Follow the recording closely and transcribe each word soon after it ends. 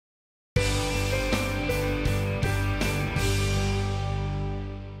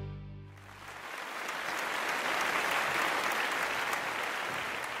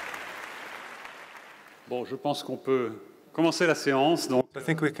Bon, je pense qu'on peut commencer la séance. Donc, I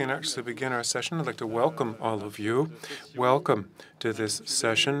think we can actually begin our session. I'd like to welcome all of you. Welcome to this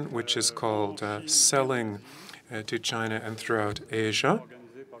session, which is called Selling to China and Throughout Asia.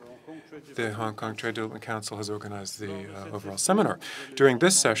 The Hong Kong Trade Development Council has organized the overall seminar. During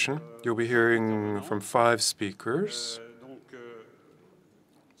this session, you'll be hearing from 5 speakers.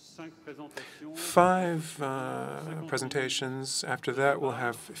 5 presentations. After that, we'll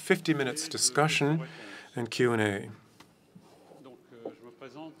have 50 minutes discussion and Q&A.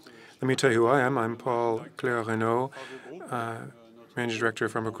 Let me tell you who I am. I'm Paul Clerc-Renaud, Managing Director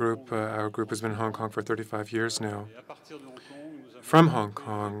from a group. Our group has been in Hong Kong for 35 years now. From Hong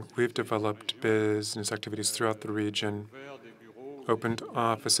Kong, we've developed business activities throughout the region, opened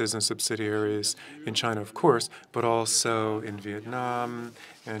offices and subsidiaries in China, of course, but also in Vietnam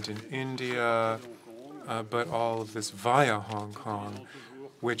and in India, but all of this via Hong Kong,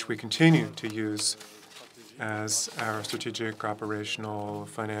 which we continue to use as our strategic, operational,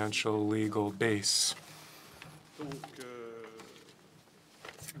 financial, legal base.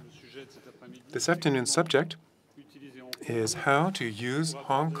 This afternoon's subject is how to use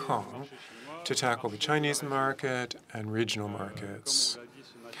Hong Kong to tackle the Chinese market and regional markets.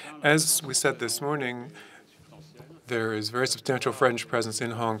 As we said this morning, there is very substantial French presence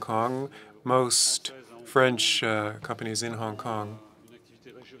in Hong Kong. Most French companies in Hong Kong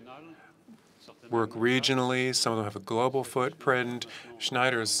work regionally. Some of them have a global footprint.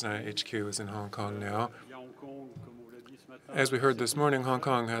 Schneider's HQ is in Hong Kong now. As we heard this morning, Hong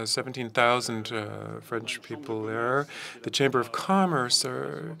Kong has 17,000 French people there. The Chamber of Commerce,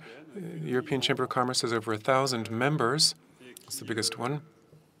 the European Chamber of Commerce, has over 1,000 members. It's the biggest one,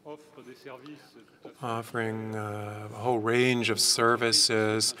 offering a whole range of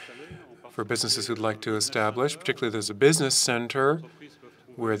services for businesses who'd like to establish. Particularly, there's a business center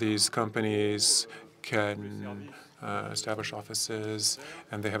where these companies can establish offices,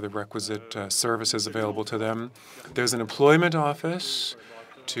 and they have the requisite services available to them. There's an employment office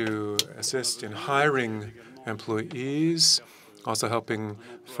to assist in hiring employees, also helping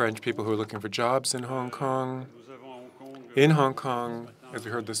French people who are looking for jobs in Hong Kong. In Hong Kong, as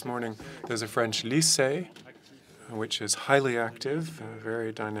we heard this morning, there's a French lycée, which is highly active, a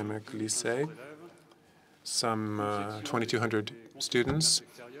very dynamic lycée, some 2,200 students.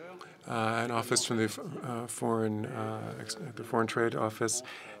 An office from the foreign trade office,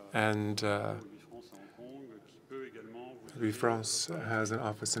 and UB France has an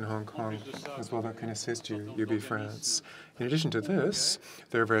office in Hong Kong as well that can assist you, UB France. In addition to this,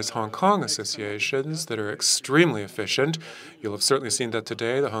 there are various Hong Kong associations that are extremely efficient. You'll have certainly seen that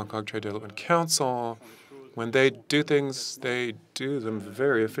today. The Hong Kong Trade Development Council, when they do things, they do them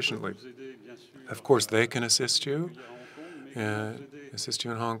very efficiently. Of course, they can assist you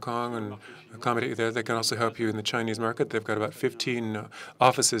in Hong Kong and accommodate you there. They can also help you in the Chinese market. They've got about 15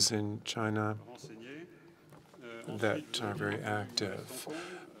 offices in China that are very active.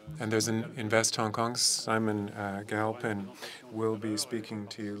 And there's an Invest Hong Kong. Simon Galpin will be speaking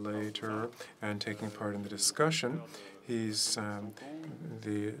to you later and taking part in the discussion. He's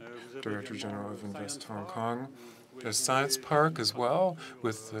the Director General of Invest Hong Kong. There's Science Park as well,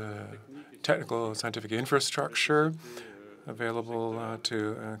 with technical scientific infrastructure available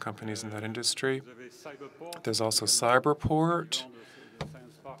to companies in that industry. There's also Cyberport,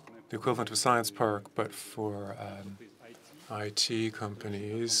 the equivalent of Science Park, but for IT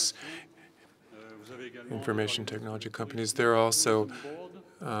companies, information technology companies. There are also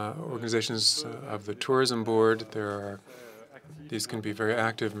organizations of the Tourism Board. These can be very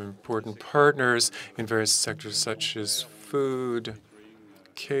active and important partners in various sectors such as food,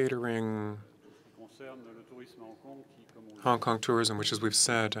 catering, Hong Kong tourism, which, as we've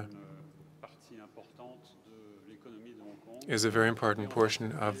said, is a very important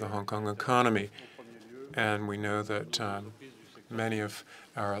portion of the Hong Kong economy. And we know that many of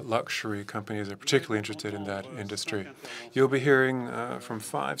our luxury companies are particularly interested in that industry. You'll be hearing from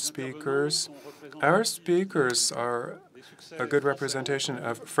 5 speakers. Our speakers are a good representation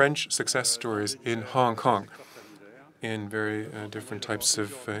of French success stories in Hong Kong in very different types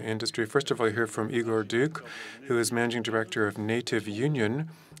of industry. First of all, you hear from Igor Duc, who is Managing Director of Native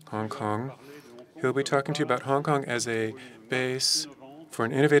Union, Hong Kong. He'll be talking to you about Hong Kong as a base for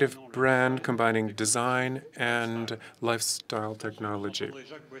an innovative brand combining design and lifestyle technology.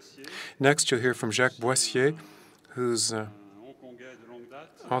 Next, you'll hear from Jacques Boissier, who's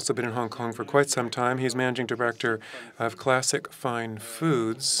also been in Hong Kong for quite some time. He's Managing Director of Classic Fine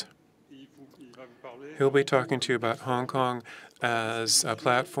Foods. He'll be talking to you about Hong Kong as a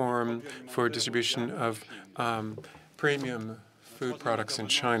platform for distribution of premium food products in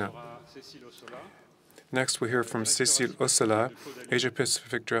China. Next, we hear from Cecile Ossola,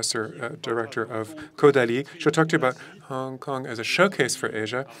 Asia-Pacific Director of Caudalie. She'll talk to you about Hong Kong as a showcase for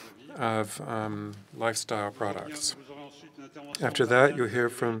Asia of lifestyle products. After that, you'll hear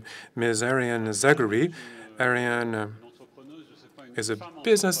from Ms. Ariane Zagury. Ariane is a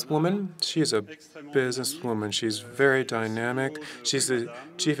businesswoman. She's a businesswoman. She's very dynamic. She's the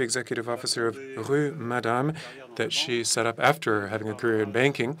chief executive officer of Rue Madame that she set up after having a career in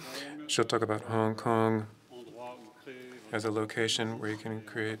banking. She'll talk about Hong Kong as a location where you can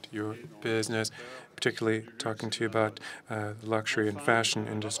create your business, particularly talking to you about the luxury and fashion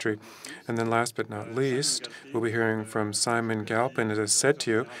industry. And then last but not least, we'll be hearing from Simon Galpin, as I said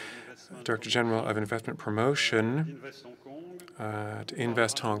to you, Director General of Investment Promotion to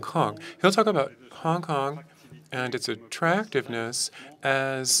Invest Hong Kong. He'll talk about Hong Kong and its attractiveness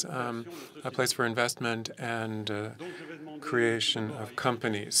as a place for investment and creation of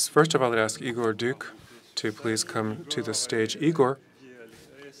companies. First of all, I'd ask Igor Duc to please come to the stage. Igor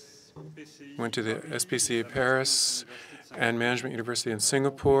went to the SPC Paris and Management University in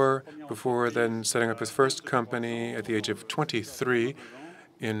Singapore before then setting up his first company at the age of 23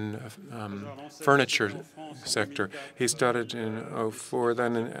 in furniture sector. He started in 2004.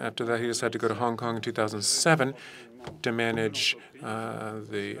 Then and after that, he decided to go to Hong Kong in 2007 to manage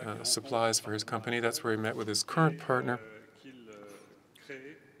the supplies for his company. That's where he met with his current partner.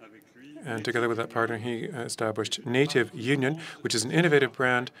 And together with that partner, he established Native Union, which is an innovative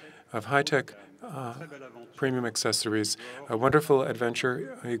brand of high-tech premium accessories. A wonderful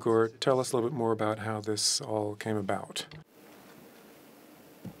adventure. Igor, tell us a little bit more about how this all came about.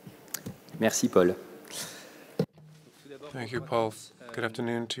 Merci, Paul. Thank you, Paul. Good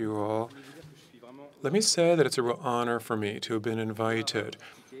afternoon to you all. Let me say that it's a real honor for me to have been invited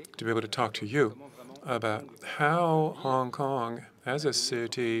to be able to talk to you about how Hong Kong, as a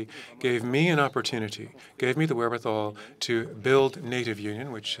city, gave me an opportunity, gave me the wherewithal to build Native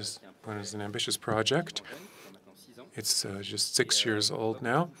Union, which is an ambitious project. It's just 6 years old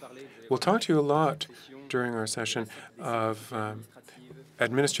now. We'll talk to you a lot during our session of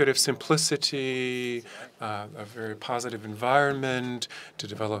administrative simplicity, a very positive environment to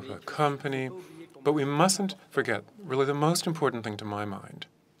develop a company. But we mustn't forget, really the most important thing to my mind,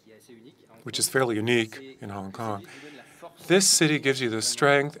 which is fairly unique in Hong Kong. This city gives you the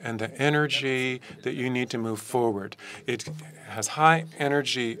strength and the energy that you need to move forward. It has high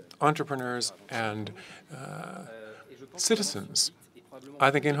energy entrepreneurs and citizens.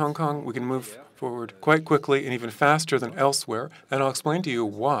 I think in Hong Kong we can move forward quite quickly and even faster than elsewhere, and I'll explain to you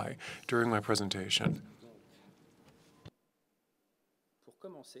why during my presentation.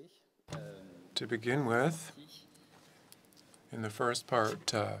 To begin with, in the first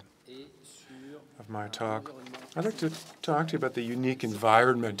part of my talk, I'd like to talk to you about the unique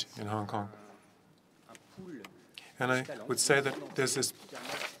environment in Hong Kong. And I would say that there's this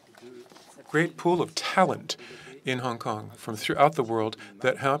great pool of talent in Hong Kong from throughout the world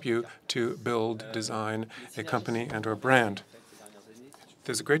that help you to build, design a company and or brand.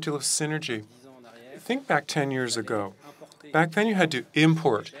 There's a great deal of synergy. Think back 10 years ago. Back then you had to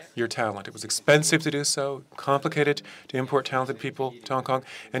import your talent. It was expensive to do so, complicated to import talented people to Hong Kong,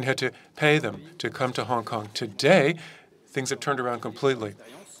 and you had to pay them to come to Hong Kong. Today, things have turned around completely.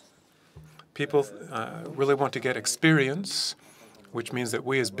 People really want to get experience, which means that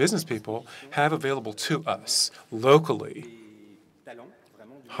we as business people have available to us locally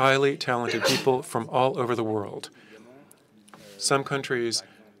highly talented people from all over the world. Some countries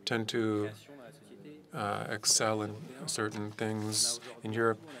tend to excel in certain things. In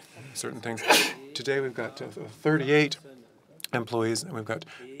Europe, certain things. Today we've got 38 employees, and we've got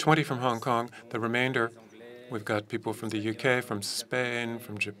 20 from Hong Kong. The remainder, we've got people from the UK, from Spain,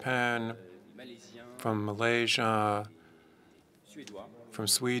 from Japan, from Malaysia, from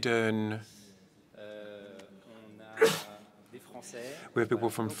Sweden. We have people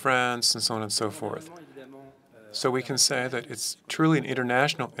from France, and so on and so forth. So we can say that it's truly an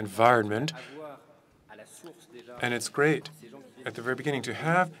international environment, and it's great at the very beginning to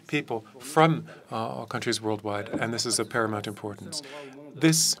have people from all countries worldwide, and this is of paramount importance.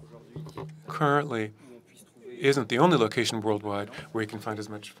 This currently isn't the only location worldwide where you can find as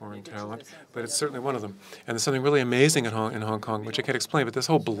much foreign talent, but it's certainly one of them. And there's something really amazing in Hong Kong, which I can't explain, but this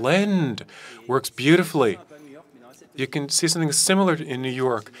whole blend works beautifully. You can see something similar in New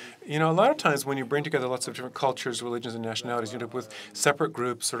York. You know, a lot of times when you bring together lots of different cultures, religions, and nationalities, you end up with separate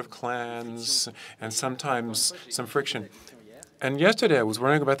groups, sort of clans, and sometimes some friction. And yesterday I was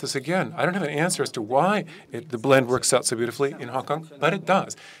worrying about this again. I don't have an answer as to why the blend works out so beautifully in Hong Kong, but it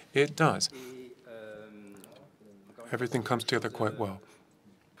does. It does. Everything comes together quite well.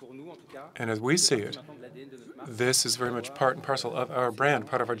 And as we see it, this is very much part and parcel of our brand,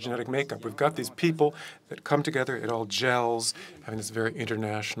 part of our genetic makeup. We've got these people that come together, it all gels, having this very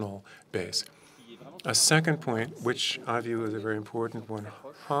international base. A second point, which I view as a very important one,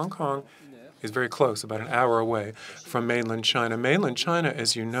 Hong Kong is very close, about an hour away from mainland China. Mainland China,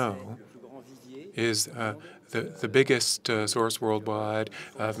 as you know, is the biggest source worldwide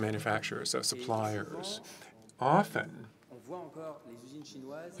of manufacturers, of suppliers. Often,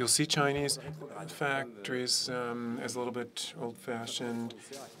 you'll see Chinese factories as a little bit old-fashioned,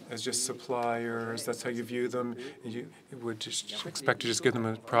 as just suppliers. That's how you view them. You would just expect to just give them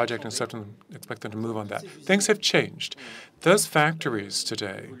a project and expect them to move on that. Things have changed. Those factories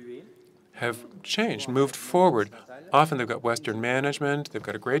today have changed, moved forward. Often they've got Western management. They've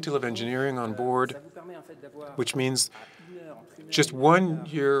got a great deal of engineering on board, which means just 1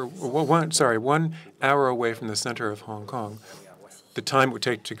 hour away from the center of Hong Kong, the time it would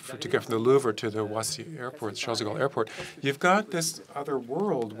take to get from the Louvre to the Boissier airport, Charles de Gaulle airport, you've got this other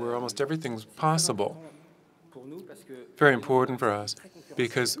world where almost everything's possible. Very important for us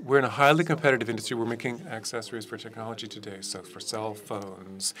because we're in a highly competitive industry. We're making accessories for technology today, so for cell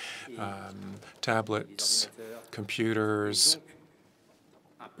phones, tablets, computers.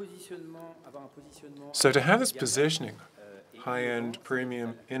 So to have this positioning, high-end,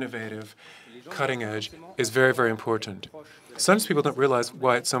 premium, innovative, cutting edge, is very, very important. Sometimes people don't realize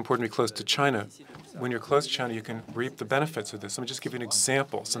why it's so important to be close to China. When you're close to China, you can reap the benefits of this. Let me just give you an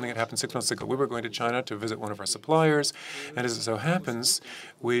example, something that happened 6 months ago. We were going to China to visit one of our suppliers, and as it so happens,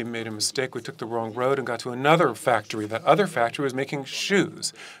 we made a mistake. We took the wrong road and got to another factory. That other factory was making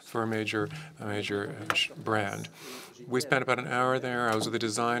shoes for a major brand. We spent about an hour there. I was with a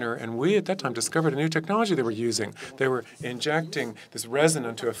designer, and we at that time discovered a new technology they were using. They were injecting this resin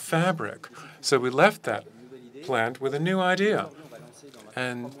into a fabric. So we left that plant with a new idea.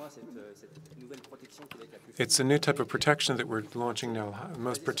 And it's a new type of protection that we're launching now, the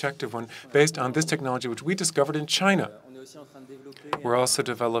most protective one, based on this technology which we discovered in China. We're also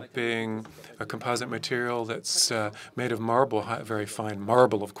developing a composite material that's made of marble, very fine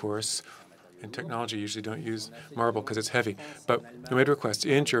marble, of course. In technology, you usually don't use marble because it's heavy. But we made requests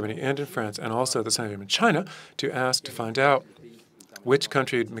in Germany and in France and also at the same time in China to ask to find out which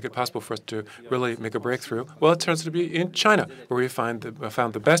country would make it possible for us to really make a breakthrough. Well, it turns out to be in China, where we found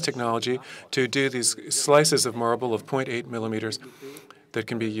the best technology to do these slices of marble of 0.8 millimeters that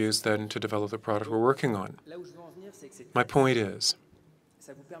can be used then to develop the product we're working on. My point is,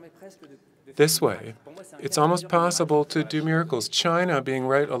 this way, it's almost possible to do miracles. China, being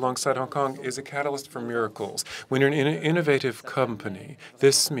right alongside Hong Kong, is a catalyst for miracles. When you're in an innovative company,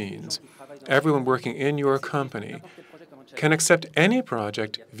 this means everyone working in your company can accept any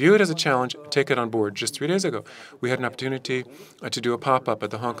project, view it as a challenge, take it on board. Just 3 days ago, we had an opportunity to do a pop-up at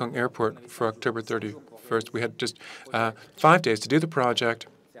the Hong Kong airport for October 31st. We had just 5 days to do the project,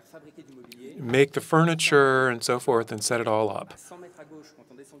 make the furniture and so forth, and set it all up.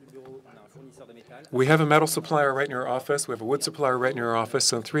 We have a metal supplier right near our office. We have a wood supplier right near our office.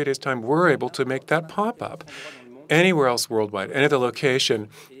 So in 3 days' time, we're able to make that pop-up. Anywhere else worldwide, any other location,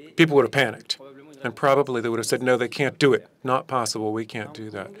 people would have panicked. And probably they would have said, no, they can't do it. Not possible. We can't do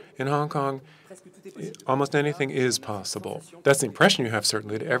that. In Hong Kong, almost anything is possible. That's the impression you have,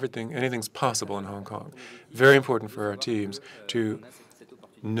 certainly, that anything's possible in Hong Kong. Very important for our teams to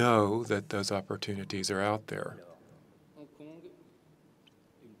know that those opportunities are out there.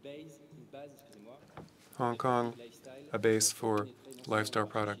 Hong Kong, a base for lifestyle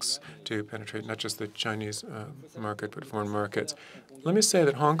products to penetrate not just the Chinese market, but foreign markets. Let me say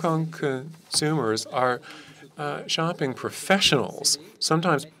that Hong Kong consumers are shopping professionals.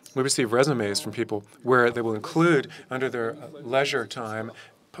 Sometimes we receive resumes from people where they will include, under their leisure time,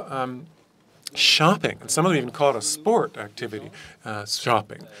 shopping. And some of them even call it a sport activity,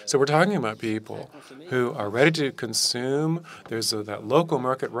 shopping. So we're talking about people who are ready to consume. There's that local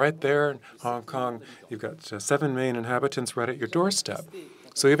market right there in Hong Kong. You've got 7 million inhabitants right at your doorstep.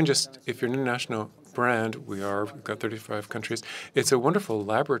 So even just if you're an international brand, we've got 35 countries, it's a wonderful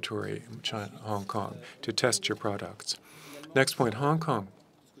laboratory in China, Hong Kong to test your products. Next point, Hong Kong.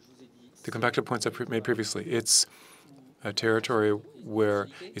 To come back to points I made previously, it's a territory where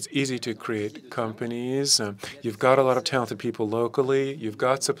it's easy to create companies. You've got a lot of talented people locally. You've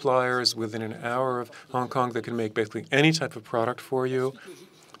got suppliers within an hour of Hong Kong that can make basically any type of product for you.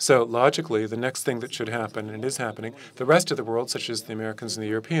 So logically, the next thing that should happen, and it is happening, the rest of the world, such as the Americans and the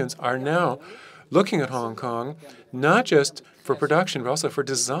Europeans, are now looking at Hong Kong, not just for production, but also for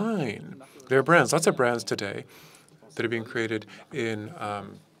design. There are brands, lots of brands today that are being created in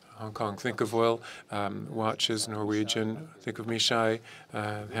Hong Kong. Think of oil, watches, Norwegian. Think of Mishai,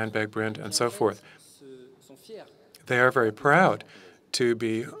 handbag brand, and so forth. They are very proud to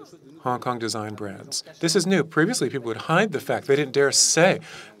be Hong Kong design brands. This is new. Previously, people would hide the fact. They didn't dare say,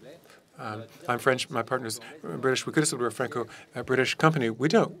 I'm French, my partner's British. We could have said we're a Franco-British company. We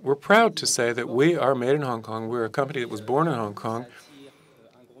don't. We're proud to say that we are made in Hong Kong. We're a company that was born in Hong Kong.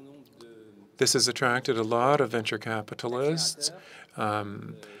 This has attracted a lot of venture capitalists, a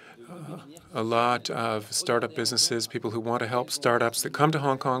lot of startup businesses, people who want to help startups that come to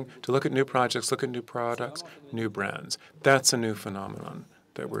Hong Kong to look at new projects, look at new products, new brands. That's a new phenomenon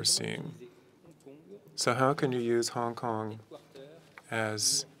that we're seeing. So how can you use Hong Kong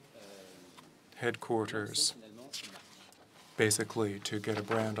as headquarters, basically, to get a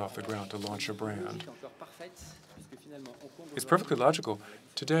brand off the ground, to launch a brand? It's perfectly logical.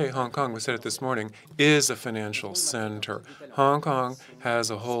 Today, Hong Kong, we said it this morning, is a financial center. Hong Kong has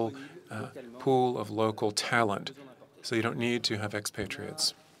a whole pool of local talent, so you don't need to have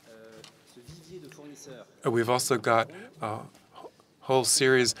expatriates. We've also got a whole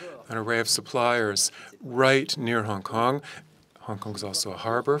series, an array of suppliers right near Hong Kong. Hong Kong is also a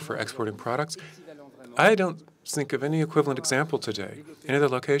harbor for exporting products. I don't think of any equivalent example today, any other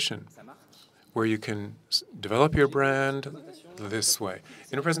location, where you can develop your brand this way.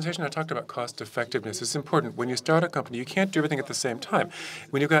 In a presentation, I talked about cost effectiveness. It's important. When you start a company, you can't do everything at the same time.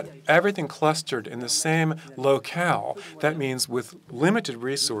 When you've got everything clustered in the same locale, that means with limited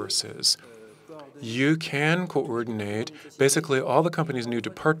resources, you can coordinate basically all the company's new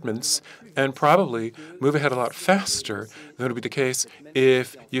departments and probably move ahead a lot faster than would be the case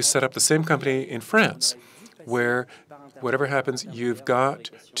if you set up the same company in France, where whatever happens, you've got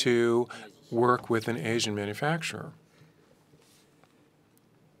to work with an Asian manufacturer.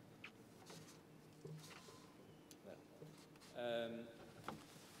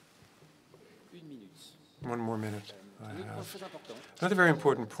 One more minute I have. Another very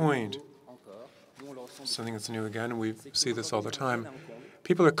important point, something that's new again, and we see this all the time.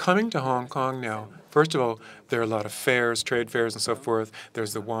 People are coming to Hong Kong now. First of all, there are a lot of fairs, trade fairs and so forth.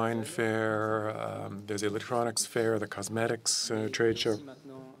 There's the wine fair, there's the electronics fair, the cosmetics trade show.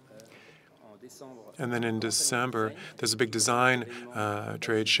 And then in December, there's a big design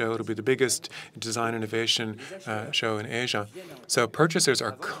trade show. It'll be the biggest design innovation show in Asia. So purchasers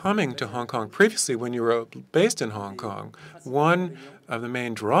are coming to Hong Kong. Previously, when you were based in Hong Kong, one of the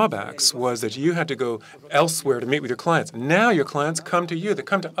main drawbacks was that you had to go elsewhere to meet with your clients. Now your clients come to you. They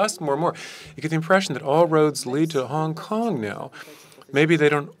come to us more and more. You get the impression that all roads lead to Hong Kong now. Maybe they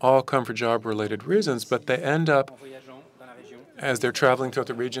don't all come for job-related reasons, but they end up, as they're traveling throughout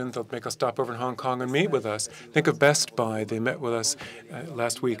the region, they'll make a stop over in Hong Kong and meet with us. Think of Best Buy. They met with us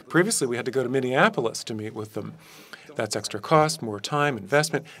last week. Previously, we had to go to Minneapolis to meet with them. That's extra cost, more time,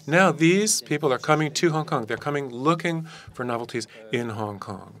 investment. Now these people are coming to Hong Kong. They're coming looking for novelties in Hong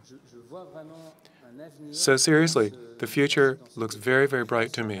Kong. So seriously, the future looks very, very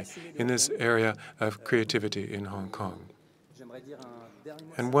bright to me in this area of creativity in Hong Kong.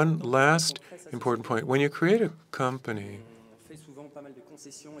 And one last important point. When you create a company,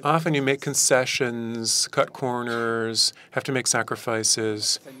 often you make concessions, cut corners, have to make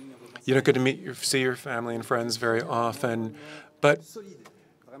sacrifices. You don't get to see your family and friends very often. But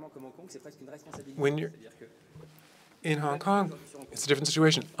when you're in Hong Kong, it's a different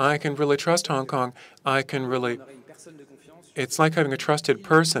situation. I can really trust Hong Kong. It's like having a trusted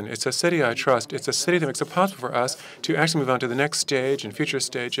person. It's a city I trust. It's a city that makes it possible for us to actually move on to the next stage and future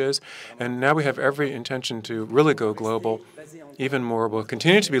stages. And now we have every intention to really go global. Even more, we'll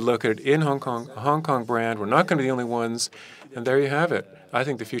continue to be located in Hong Kong, a Hong Kong brand. We're not going to be the only ones. And there you have it. I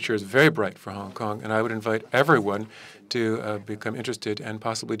think the future is very bright for Hong Kong, and I would invite everyone to become interested and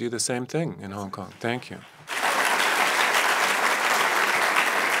possibly do the same thing in Hong Kong. Thank you.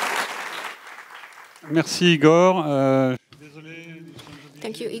 Merci, Igor.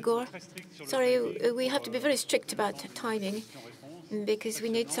 Thank you, Igor. Sorry, we have to be very strict about timing because we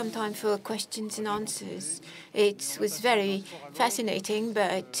need some time for questions and answers. It was very fascinating,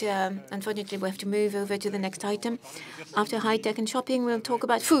 but unfortunately we have to move over to the next item. After high-tech and shopping, we'll talk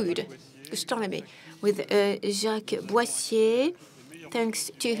about food, gastronomy, with Jacques Boissier,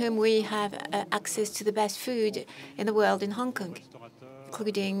 thanks to whom we have access to the best food in the world in Hong Kong,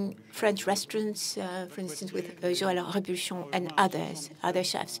 including French restaurants, for instance, with Joël Rebuchon and other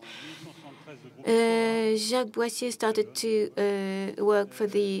chefs. Jacques Boissier started to work for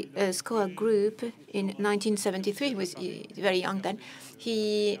the SCOA Group in 1973. He was very young then.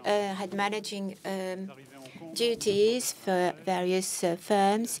 He had managing duties for various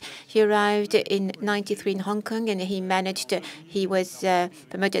firms. He arrived in '93 in Hong Kong, and he was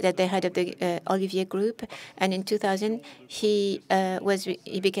promoted at the head of the Olivier Group. And in 2000, he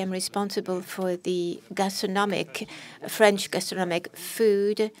became responsible for the French gastronomic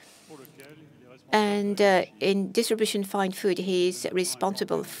food. And in distribution fine food, he is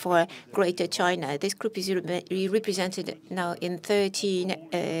responsible for Greater China. This group is represented now in 13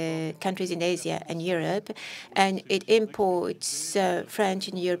 countries in Asia and Europe, and it imports French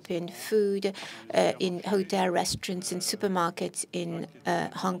and European food in hotel, restaurants, and supermarkets in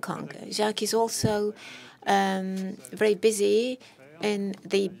Hong Kong. Jacques is also very busy in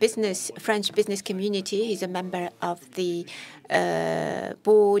the French business community. He's a member of the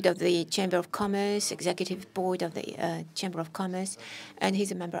board of the Chamber of Commerce, executive board of the Chamber of Commerce, and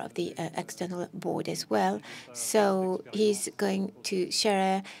he's a member of the external board as well. So he's going to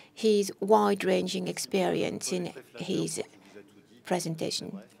share his wide-ranging experience in his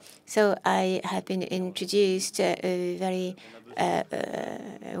presentation. So I have been introduced with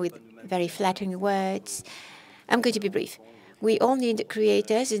very flattering words. I'm going to be brief. We all need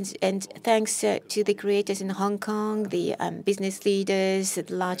creators, and thanks to the creators in Hong Kong, the business leaders, the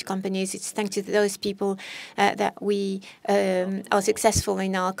large companies, it's thanks to those people that we are successful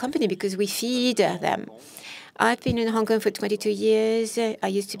in our company, because we feed them. I've been in Hong Kong for 22 years. I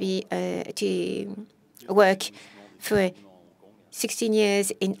used to work for 16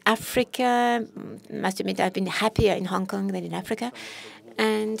 years in Africa. Must admit, I've been happier in Hong Kong than in Africa.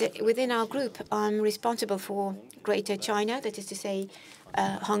 And within our group, I'm responsible for Greater China, that is to say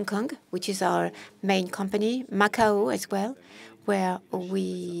Hong Kong, which is our main company, Macau as well, where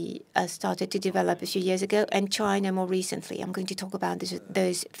we started to develop a few years ago, and China more recently. I'm going to talk about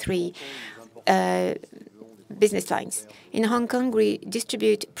those three business lines. In Hong Kong, we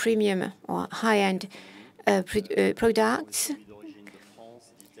distribute premium or high-end products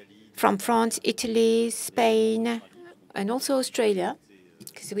from France, Italy, Spain, and also Australia,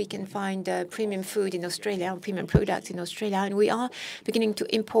 because we can find premium food in Australia, premium products in Australia. And we are beginning to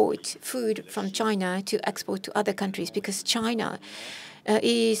import food from China to export to other countries, because China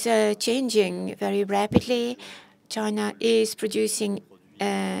is changing very rapidly. China is starting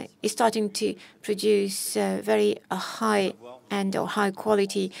to produce very high-end or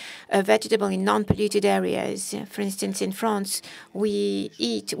high-quality vegetable in non-polluted areas. For instance, in France, we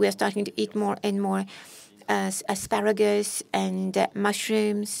are starting to eat more and more asparagus and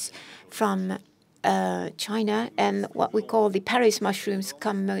mushrooms from China, and what we call the Paris mushrooms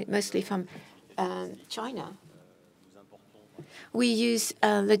come mostly from China. We use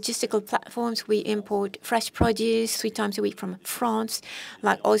logistical platforms. We import fresh produce 3 times a week from France,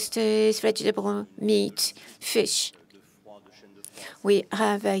 like oysters, vegetable, meat, fish. We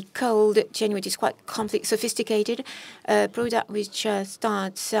have a cold chain, which is quite sophisticated, product which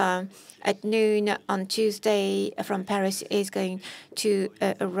starts at noon on Tuesday from Paris is going to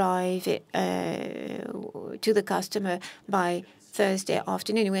arrive to the customer by Thursday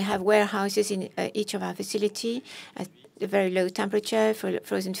afternoon. We have warehouses in each of our facilities at a very low temperature for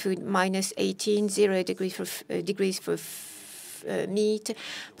frozen food, -18, 0 degrees for meat,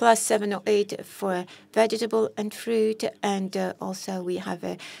 +7 or 8 for vegetable and fruit, and also we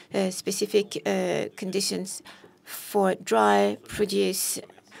have specific conditions for dry produce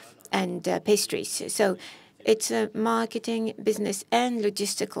and pastries. So it's a marketing, business, and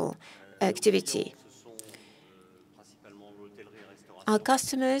logistical activity. Our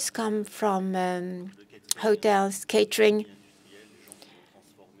customers come from hotels, catering,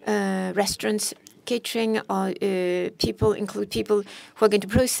 restaurants. Catering include people who are going to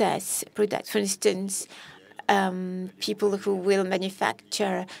process products. For instance, people who will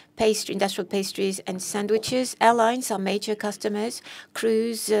manufacture industrial pastries and sandwiches. Airlines are major customers,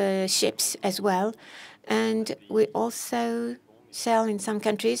 cruise ships as well. And we also sell in some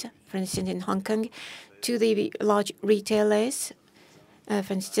countries, for instance in Hong Kong, to the large retailers.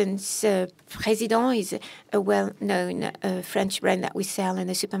 For instance, Président is a well-known French brand that we sell in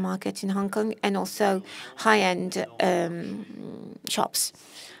the supermarkets in Hong Kong, and also high-end shops,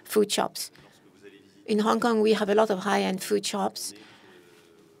 food shops. In Hong Kong, we have a lot of high-end food shops.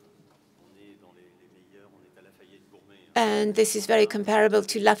 And this is very comparable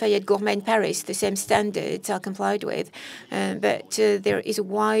to Lafayette Gourmet in Paris. The same standards are complied with. But there is a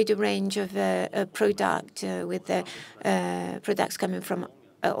wide range of products coming from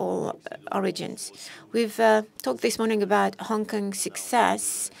all origins. We've talked this morning about Hong Kong's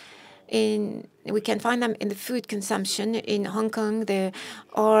success. We can find them in the food consumption. In Hong Kong, there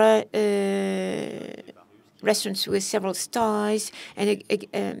are restaurants with several stars, and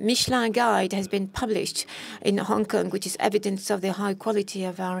a Michelin guide has been published in Hong Kong, which is evidence of the high quality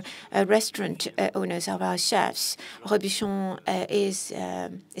of our restaurant owners, of our chefs. Robuchon is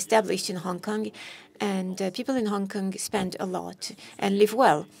established in Hong Kong, and people in Hong Kong spend a lot and live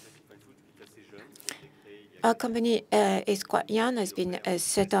well. Our company is quite young, has been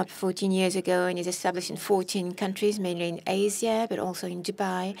set up 14 years ago and is established in 14 countries, mainly in Asia, but also in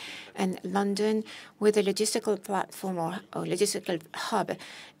Dubai and London, with a logistical platform or logistical hub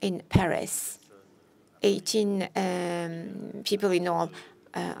in Paris. 18 people in all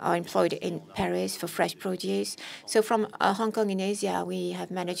are employed in Paris for fresh produce. So from Hong Kong in Asia, we have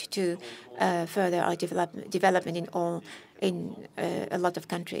managed to further our development in a lot of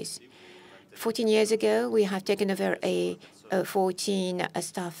countries. 14 years ago, we have taken over a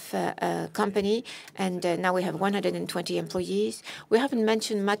 14-staff company, and now we have 120 employees. We haven't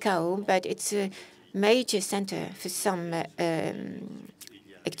mentioned Macau, but it's a major center for some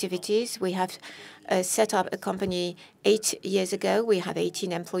activities. We have set up a company 8 years ago. We have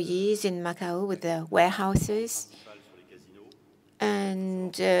 18 employees in Macau with the warehouses.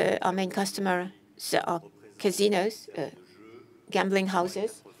 And our main customers are casinos, gambling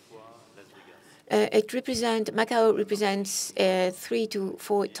houses. Macau represents 3 to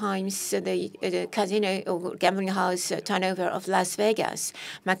 4 times the casino or gambling house turnover of Las Vegas.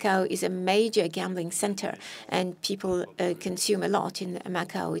 Macau is a major gambling center, and people consume a lot in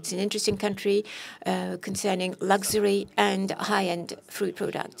Macau. It's an interesting country concerning luxury and high-end fruit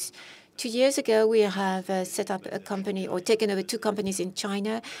products. 2 years ago, we have set up a company or taken over 2 companies in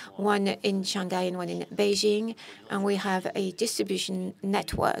China, one in Shanghai and one in Beijing, and we have a distribution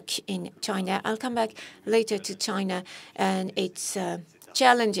network in China. I'll come back later to China and its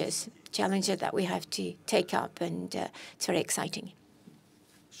challenges that we have to take up, and it's very exciting.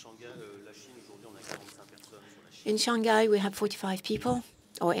 In Shanghai, we have 45 people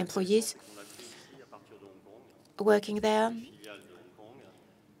or employees working there.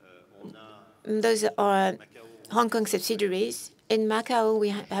 Those are Hong Kong subsidiaries. In Macau, we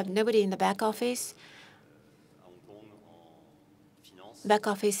have nobody in the back office. Back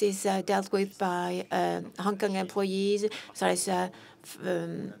office is dealt with by Hong Kong employees, so as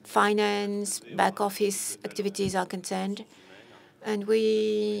finance, back office activities are concerned. And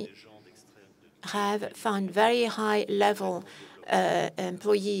we have found very high-level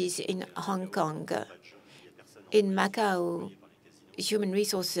employees in Hong Kong. In Macau, human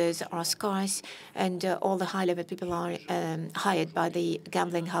resources are scarce, and all the high-level people are hired by the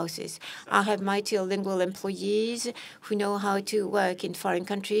gambling houses. I have multilingual employees who know how to work in foreign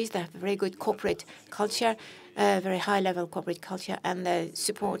countries. They have a very good corporate culture, very high-level corporate culture, and they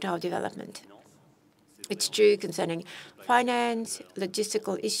support our development. It's true concerning finance,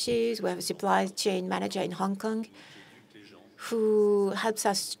 logistical issues. We have a supply chain manager in Hong Kong who helps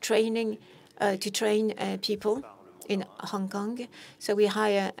us to train people in Hong Kong. So we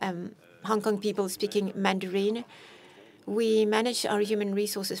hire Hong Kong people speaking Mandarin. We manage our human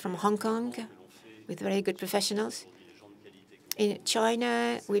resources from Hong Kong with very good professionals. In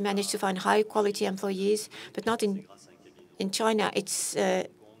China, we managed to find high-quality employees, but not in China. It's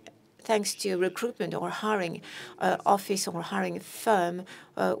thanks to recruitment or hiring office or hiring firm,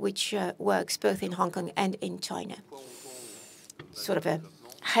 which works both in Hong Kong and in China. Sort of a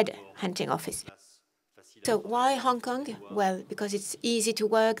head-hunting office. So why Hong Kong? Well, because it's easy to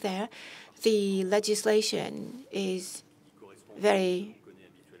work there. The legislation is very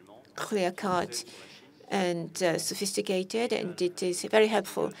clear-cut and sophisticated, and it is very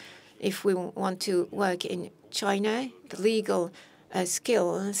helpful if we want to work in China. The legal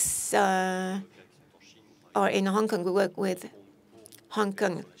skills are in Hong Kong. We work with Hong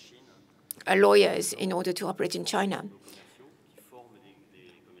Kong lawyers in order to operate in China.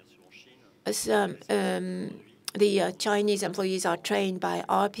 As the Chinese employees are trained by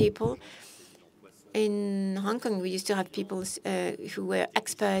our people. In Hong Kong, we used to have people who were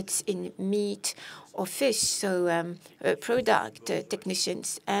experts in meat or fish, so product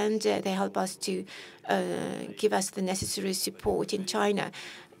technicians, and they help us to give us the necessary support in China.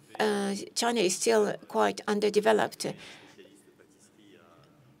 China is still quite underdeveloped.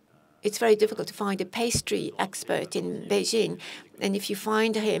 It's very difficult to find a pastry expert in Beijing. And if you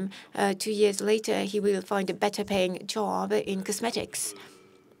find him 2 years later, he will find a better paying job in cosmetics.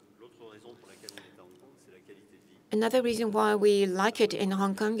 Another reason why we like it in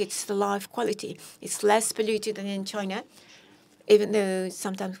Hong Kong, it's the life quality. It's less polluted than in China, even though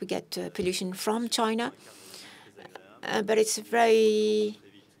sometimes we get pollution from China. But it's a very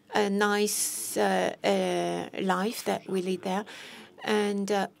nice life that we lead there.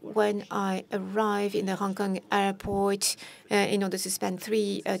 And when I arrive in the Hong Kong airport in order to spend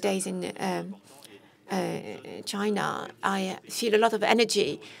 3 days in China, I feel a lot of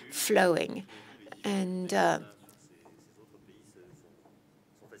energy flowing. And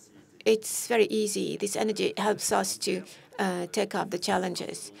it's very easy. This energy helps us to take up the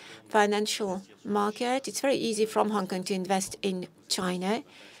challenges. Financial market, it's very easy from Hong Kong to invest in China.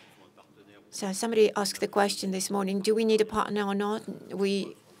 So somebody asked the question this morning, do we need a partner or not?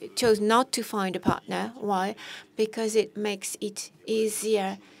 We chose not to find a partner. Why? Because it makes it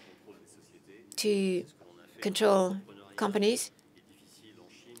easier to control companies.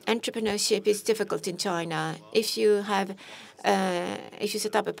 Entrepreneurship is difficult in China. If you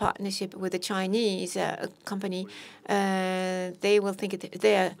set up a partnership with a Chinese company, they will think it's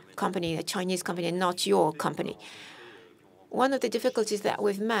their company, a Chinese company, and not your company. One of the difficulties that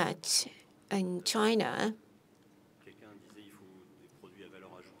we've met in China,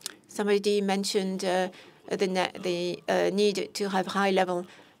 somebody mentioned the need to have high-level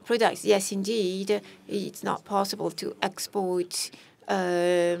products. Yes, indeed, it's not possible to export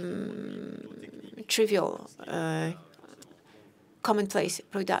trivial, commonplace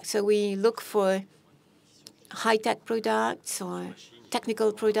products. So we look for high-tech products or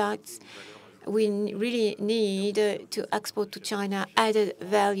technical products. We really need to export to China added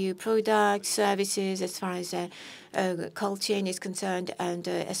value products, services, as far as cold chain is concerned, and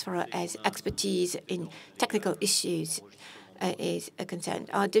as far as expertise in technical issues is concerned.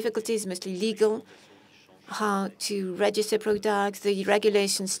 Our difficulty is mostly legal, how to register products. The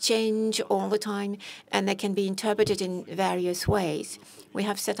regulations change all the time, and they can be interpreted in various ways. We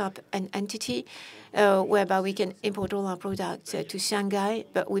have set up an entity whereby we can import all our products to Shanghai,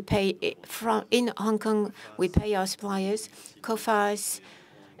 but we pay in Hong Kong. We pay our suppliers. COFAS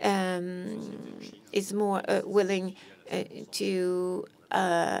is more willing to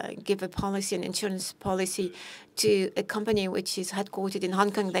give a policy, an insurance policy, to a company which is headquartered in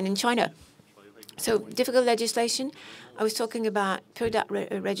Hong Kong than in China. So difficult legislation. I was talking about product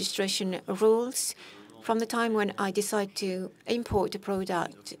registration rules. From the time when I decide to import a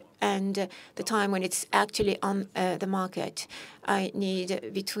product and the time when it's actually on the market, I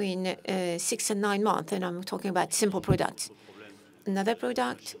need between 6 and 9 months, and I'm talking about simple products. Another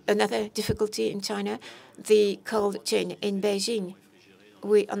difficulty in China, the cold chain in Beijing.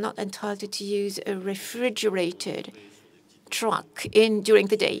 We are not entitled to use a refrigerated truck during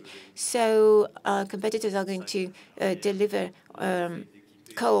the day. So competitors are going to deliver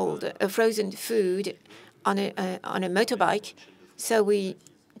frozen food on a motorbike. So we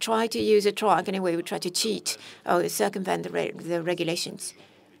try to use a truck anyway. We try to cheat or circumvent the regulations.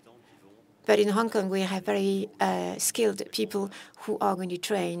 But in Hong Kong, we have very skilled people who are going to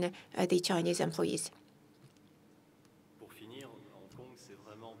train the Chinese employees.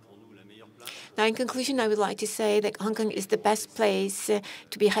 Now, in conclusion, I would like to say that Hong Kong is the best place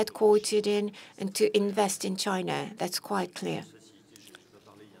to be headquartered in and to invest in China. That's quite clear.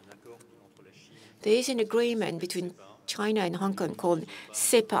 There is an agreement between China and Hong Kong called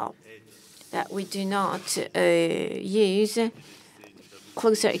CEPA that we do not use,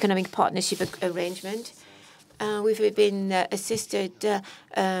 closer economic partnership arrangement. We've been assisted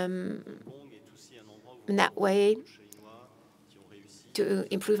in that way to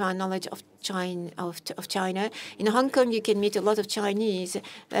improve our knowledge of China. In Hong Kong, you can meet a lot of Chinese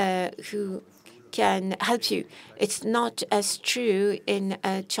who can help you. It's not as true in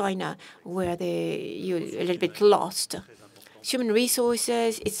China, where you're a little bit lost. Human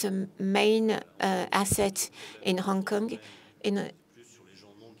resources, it's a main asset in Hong Kong. In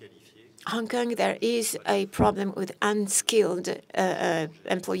Hong Kong, there is a problem with unskilled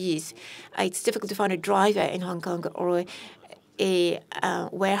employees. It's difficult to find a driver in Hong Kong or a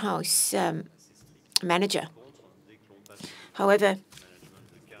warehouse manager. However,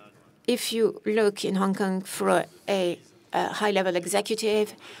 if you look in Hong Kong for a high-level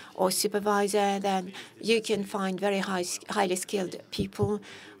executive or supervisor, then you can find very highly skilled people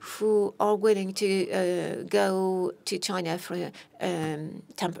who are willing to go to China for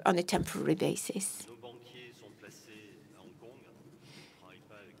on a temporary basis.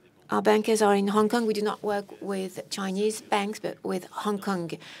 Our bankers are in Hong Kong. We do not work with Chinese banks, but with Hong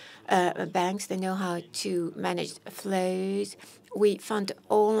Kong banks. They know how to manage flows. We fund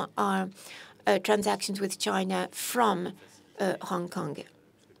all our transactions with China from Hong Kong,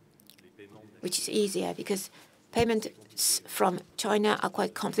 which is easier because payments from China are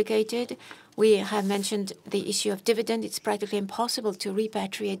quite complicated. We have mentioned the issue of dividend. It's practically impossible to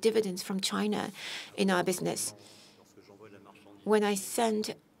repatriate dividends from China in our business. When I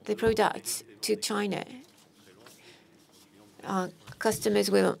send the products to China, customers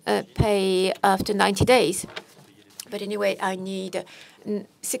will pay after 90 days. But anyway, I need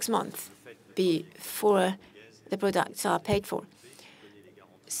 6 months before the products are paid for.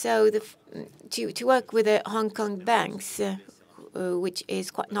 So to work with the Hong Kong banks, which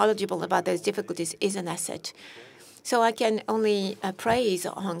is quite knowledgeable about those difficulties, is an asset. So I can only praise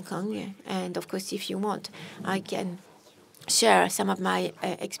Hong Kong. And of course, if you want, I can share some of my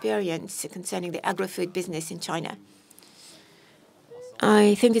experience concerning the agri-food business in China.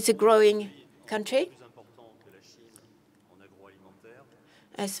 I think it's a growing country.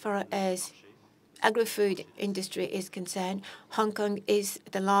 As far as agri-food industry is concerned, Hong Kong is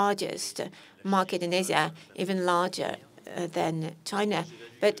the largest market in Asia, even larger than China.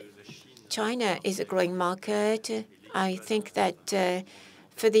 But China is a growing market. I think that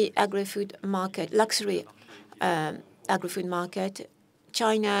for the agri-food market, luxury agri-food market,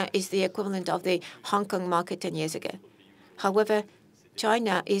 China is the equivalent of the Hong Kong market 10 years ago. However,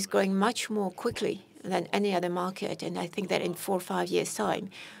 China is growing much more quickly than any other market, and I think that in 4 or 5 years' time,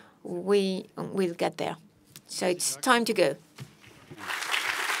 we will get there. So it's time to go.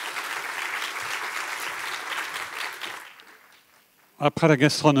 Après la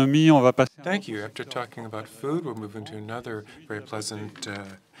gastronomie, on va passer. Thank you. After talking about food, we're moving to another very pleasant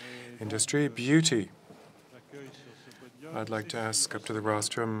industry, beauty. I'd like to ask up to the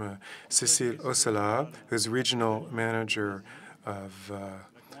rostrum Cecile Ossola, who's regional manager of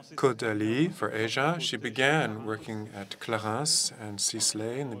Caudalie for Asia. She began working at Clarins and Cecile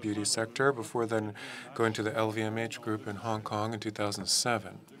in the beauty sector before then going to the LVMH group in Hong Kong in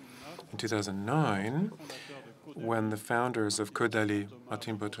 2007. In 2009, when the founders of Caudalie,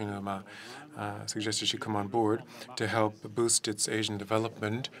 Martin Bautrinoma, suggested she come on board to help boost its Asian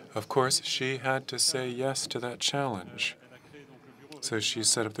development, of course, she had to say yes to that challenge. So she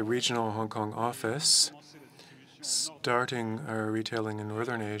set up the regional Hong Kong office, starting retailing in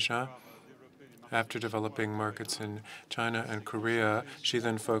Northern Asia. After developing markets in China and Korea, she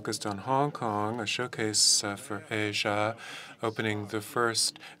then focused on Hong Kong, a showcase for Asia, opening the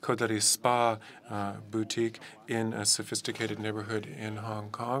first Caudalie Spa boutique in a sophisticated neighborhood in Hong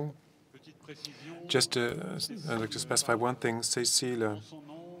Kong. I'd like to specify one thing. Cecile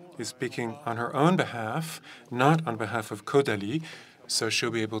is speaking on her own behalf, not on behalf of Caudalie, so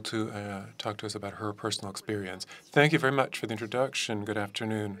she'll be able to talk to us about her personal experience. Thank you very much for the introduction. Good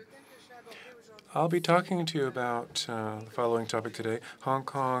afternoon. I'll be talking to you about the following topic today, Hong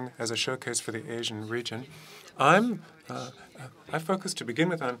Kong as a showcase for the Asian region. I focused to begin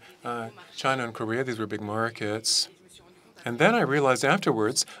with on China and Korea. These were big markets. And then I realized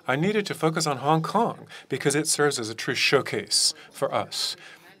afterwards I needed to focus on Hong Kong because it serves as a true showcase for us,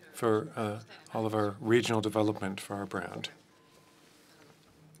 for all of our regional development for our brand.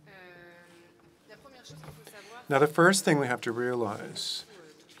 Now, the first thing we have to realize,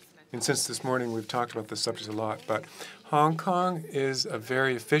 and since this morning we've talked about this subject a lot, but Hong Kong is a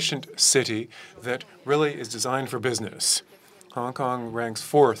very efficient city that really is designed for business. Hong Kong ranks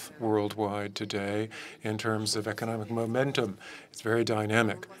 4th worldwide today in terms of economic momentum. It's very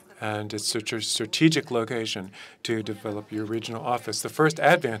dynamic, and it's such a strategic location to develop your regional office. The first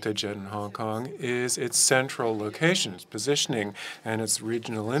advantage in Hong Kong is its central location, its positioning, and its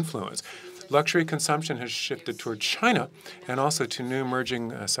regional influence. Luxury consumption has shifted toward China and also to new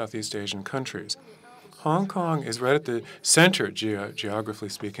emerging Southeast Asian countries. Hong Kong is right at the center, geographically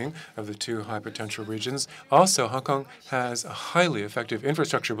speaking, of the 2 high-potential regions. Also, Hong Kong has a highly effective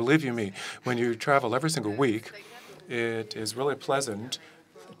infrastructure. Believe you me, when you travel every single week, it is really pleasant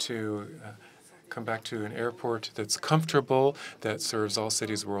to come back to an airport that's comfortable, that serves all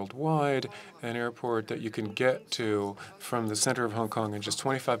cities worldwide, an airport that you can get to from the center of Hong Kong in just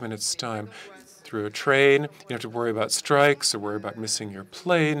 25 minutes' time through a train. You don't have to worry about strikes or worry about missing your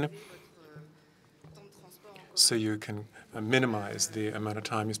plane. So you can minimize the amount of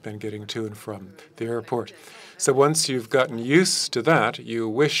time you spend getting to and from the airport. So once you've gotten used to that, you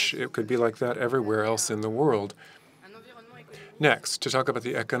wish it could be like that everywhere else in the world. Next, to talk about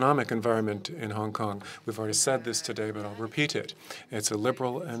the economic environment in Hong Kong. We've already said this today, but I'll repeat it. It's a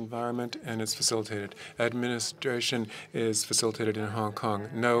liberal environment, and it's facilitated. Administration is facilitated in Hong Kong.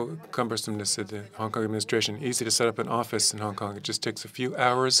 No cumbersomeness in the Hong Kong administration. Easy to set up an office in Hong Kong. It just takes a few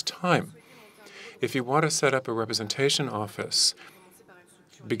hours' time. If you want to set up a representation office,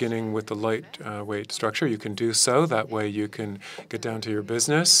 beginning with the lightweight structure, you can do so. That way you can get down to your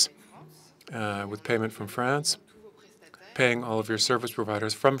business with payment from France, paying all of your service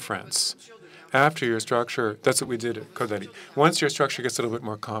providers from France. After your structure, that's what we did at Caudalie. Once your structure gets a little bit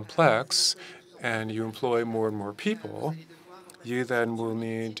more complex and you employ more and more people, you then will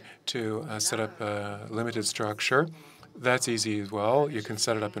need to set up a limited structure That's easy as well. You can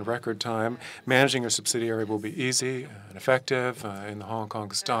set it up in record time. Managing your subsidiary will be easy and effective in the Hong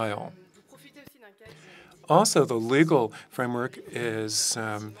Kong style. Also, the legal framework is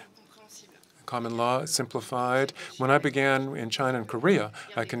common law, simplified. When I began in China and Korea,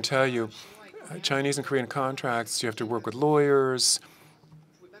 I can tell you, Chinese and Korean contracts, you have to work with lawyers,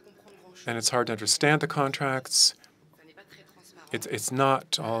 and it's hard to understand the contracts. It's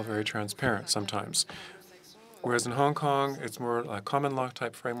not all very transparent sometimes. Whereas in Hong Kong, it's more a common law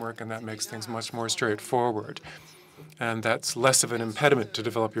type framework, and that makes things much more straightforward. And that's less of an impediment to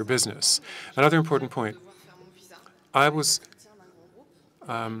develop your business. Another important point, I was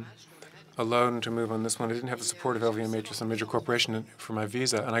alone to move on this one. I didn't have the support of LVMH, some major corporation, for my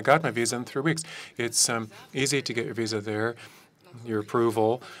visa, and I got my visa in 3 weeks. It's easy to get your visa there, your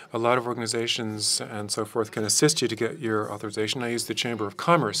approval. A lot of organizations and so forth can assist you to get your authorization. I used the Chamber of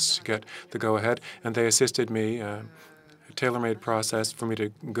Commerce to get the go-ahead, and they assisted me, a tailor-made process for me to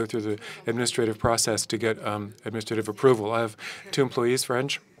go through the administrative process to get administrative approval. I have 2 employees,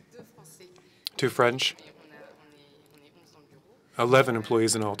 French, 2 French, 11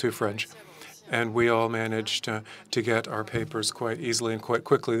 employees in all, 2 French. And we all managed to get our papers quite easily and quite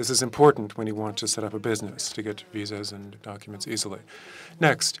quickly. This is important when you want to set up a business, to get visas and documents easily.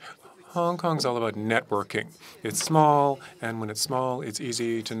 Next, Hong Kong's all about networking. It's small, and when it's small, it's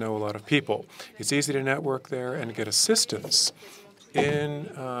easy to know a lot of people. It's easy to network there and get assistance. In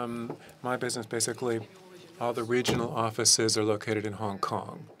my business, basically, all the regional offices are located in Hong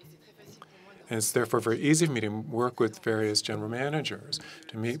Kong. And it's therefore very easy for me to work with various general managers,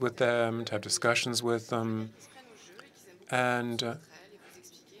 to meet with them, to have discussions with them. And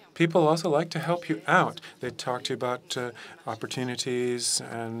people also like to help you out. They talk to you about opportunities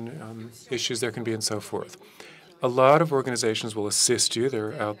and issues there can be and so forth. A lot of organizations will assist you.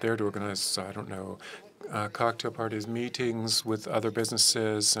 They're out there to organize, I don't know, cocktail parties, meetings with other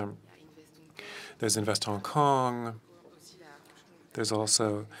businesses. There's Invest Hong Kong. There's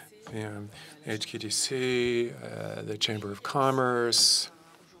also HKTDC, the Chamber of Commerce.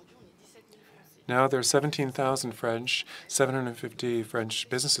 Now there are 17,000 French, 750 French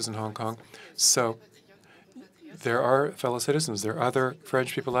businesses in Hong Kong. So there are fellow citizens. There are other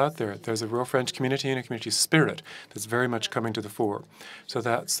French people out there. There's a real French community and a community spirit that's very much coming to the fore. So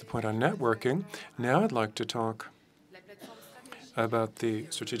that's the point on networking. Now I'd like to talk about the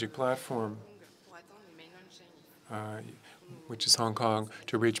strategic platform, which is Hong Kong,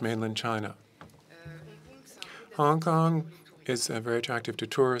 to reach mainland China. Hong Kong is very attractive to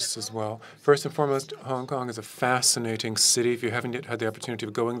tourists as well. First and foremost, Hong Kong is a fascinating city. If you haven't yet had the opportunity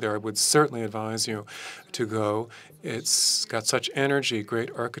of going there, I would certainly advise you to go. It's got such energy, great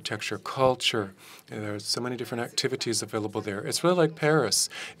architecture, culture. There's so many different activities available there. It's really like Paris.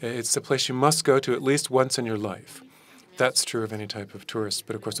 It's a place you must go to at least once in your life. That's true of any type of tourist.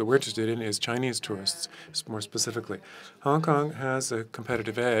 But of course, what we're interested in is Chinese tourists, more specifically. Hong Kong has a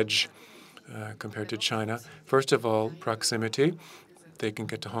competitive edge compared to China. First of all, proximity. They can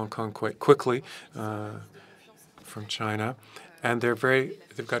get to Hong Kong quite quickly from China. And they've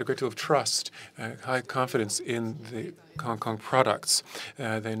got a great deal of trust, high confidence in the Hong Kong products.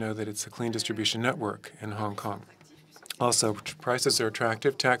 They know that it's a clean distribution network in Hong Kong. Also, prices are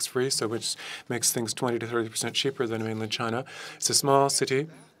attractive, tax-free, so which makes things 20 to 30% cheaper than mainland China. It's a small city.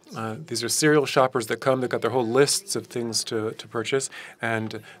 These are serial shoppers that come. They've got their whole lists of things to purchase,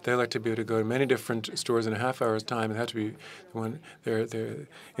 and they like to be able to go to many different stores in a half hour's time. They have to be one. They're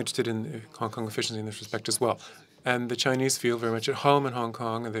interested in Hong Kong efficiency in this respect as well. And the Chinese feel very much at home in Hong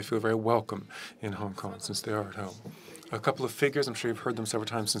Kong, and they feel very welcome in Hong Kong since they are at home. A couple of figures, I'm sure you've heard them several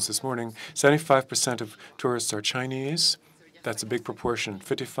times since this morning. 75% of tourists are Chinese. That's a big proportion.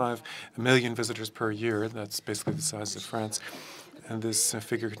 55 million visitors per year. That's basically the size of France. And this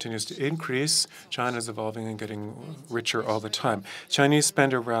figure continues to increase. China is evolving and getting richer all the time. Chinese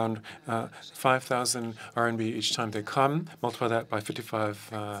spend around 5,000 RMB each time they come. Multiply that by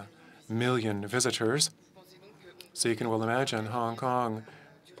 55 million visitors. So you can well imagine Hong Kong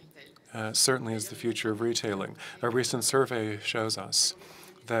certainly is the future of retailing. A recent survey shows us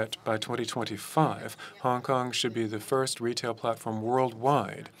that by 2025, Hong Kong should be the first retail platform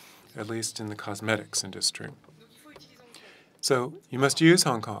worldwide, at least in the cosmetics industry. So you must use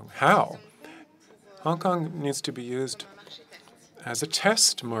Hong Kong. How? Hong Kong needs to be used as a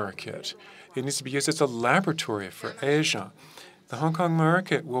test market. It needs to be used as a laboratory for Asia. The Hong Kong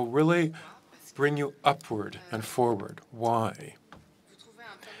market will really bring you upward and forward. Why?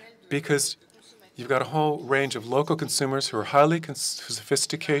 Because you've got a whole range of local consumers who are highly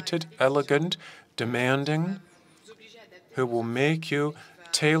sophisticated, elegant, demanding, who will make you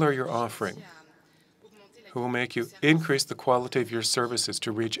tailor your offering who will make you increase the quality of your services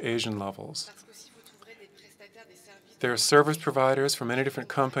to reach Asian levels. There are service providers from many different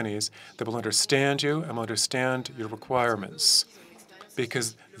companies that will understand you and will understand your requirements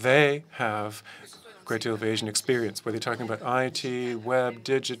because they have a great deal of Asian experience, whether you're talking about IT, web,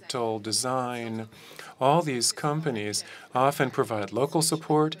 digital, design. All these companies often provide local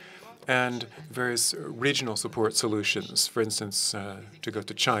support and various regional support solutions. For instance, to go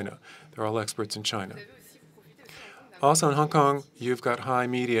to China. They're all experts in China. Also in Hong Kong, you've got high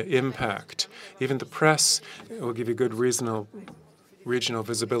media impact. Even the press will give you good regional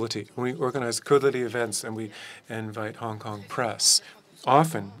visibility. When we organize Caudalie events and we invite Hong Kong press,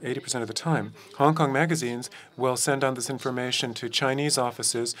 often, 80% of the time, Hong Kong magazines will send on this information to Chinese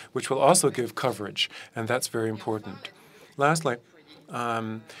offices, which will also give coverage, and that's very important. Lastly,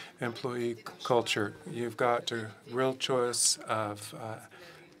 employee culture. You've got a real choice of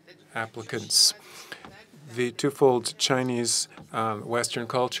applicants. The twofold Chinese Western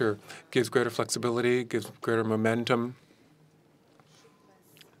culture gives greater flexibility, gives greater momentum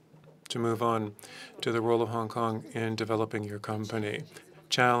to move on to the role of Hong Kong in developing your company,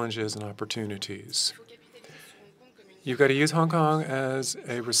 challenges and opportunities. You've got to use Hong Kong as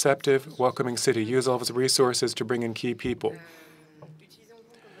a receptive, welcoming city. Use all of its resources to bring in key people.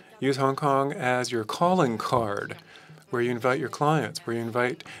 Use Hong Kong as your calling card, where you invite your clients, where you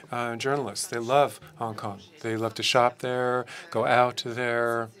invite journalists. They love Hong Kong. They love to shop there, go out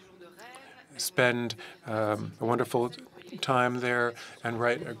there, spend a wonderful time there, and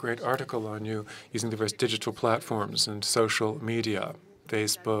write a great article on you using the various digital platforms and social media,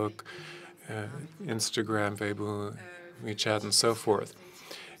 Facebook, Instagram, Weibo, WeChat, and so forth.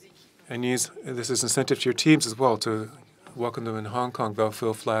 And use this as incentive to your teams as well to welcome them in Hong Kong. They'll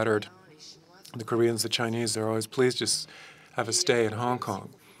feel flattered. The Koreans, the Chinese, they're always pleased to just have a stay in Hong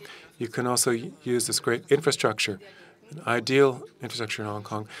Kong. You can also use this great infrastructure, an ideal infrastructure in Hong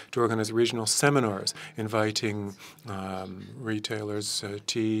Kong, to organize regional seminars, inviting retailers,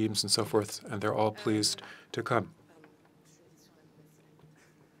 teams, and so forth, and they're all pleased to come.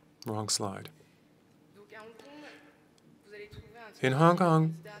 Wrong slide. In Hong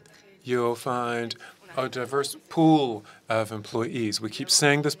Kong, you'll find a diverse pool of employees. We keep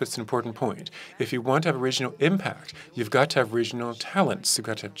saying this, but it's an important point. If you want to have a regional impact, you've got to have regional talents. You've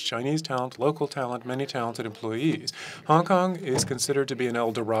got to have Chinese talent, local talent, many talented employees. Hong Kong is considered to be an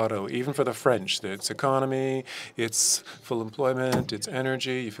El Dorado, even for the French. Its economy, its full employment, its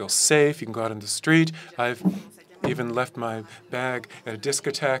energy. You feel safe. You can go out in the street. I've even left my bag at a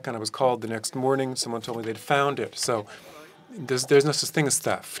discotheque, and I was called the next morning. Someone told me they'd found it. So there's no such thing as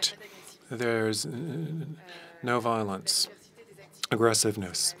theft. There's no violence,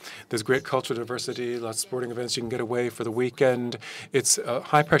 aggressiveness. There's great cultural diversity, lots of sporting events. You can get away for the weekend. It's a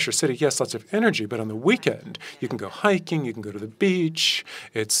high-pressure city. Yes, lots of energy, but on the weekend, you can go hiking, you can go to the beach.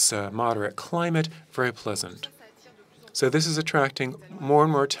 It's moderate climate, very pleasant. So this is attracting more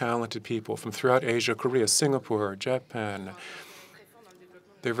and more talented people from throughout Asia, Korea, Singapore, Japan.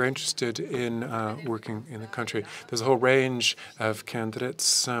 They're very interested in working in the country. There's a whole range of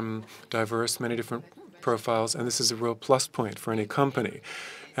candidates, diverse, many different profiles, and this is a real plus point for any company.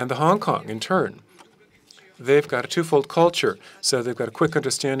 And the Hong Kong, in turn, they've got a twofold culture, so they've got a quick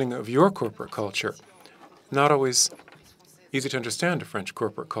understanding of your corporate culture. Not always easy to understand a French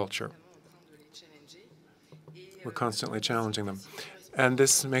corporate culture. We're constantly challenging them. And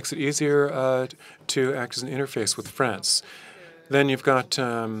this makes it easier to act as an interface with France. Then you've got,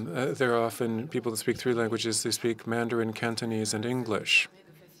 there are often people that speak 3 languages. They speak Mandarin, Cantonese, and English.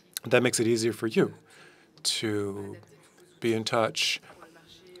 That makes it easier for you to be in touch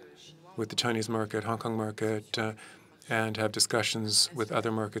with the Chinese market, Hong Kong market, and have discussions with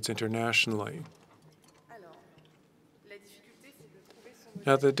other markets internationally.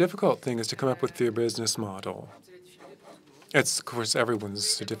 Now, the difficult thing is to come up with your business model. It's, of course,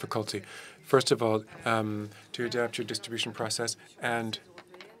 everyone's difficulty. First of all, to adapt your distribution process, and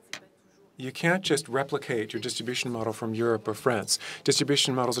you can't just replicate your distribution model from Europe or France.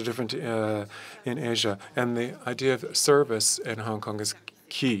 Distribution models are different in Asia, and the idea of service in Hong Kong is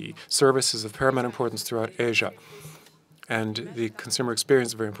key. Service is of paramount importance throughout Asia, and the consumer experience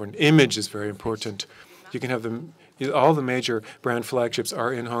is very important. Image is very important. You can have them. All the major brand flagships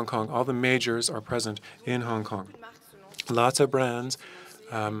are in Hong Kong. All the majors are present in Hong Kong. Lots of brands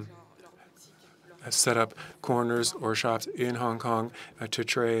set up corners or shops in Hong Kong to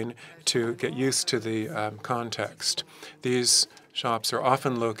train, to get used to the context. These shops are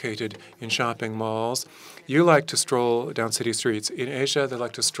often located in shopping malls. You like to stroll down city streets. In Asia, they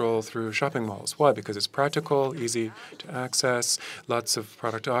like to stroll through shopping malls. Why? Because it's practical, easy to access, lots of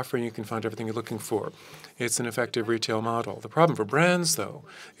product offering. You can find everything you're looking for. It's an effective retail model. The problem for brands, though,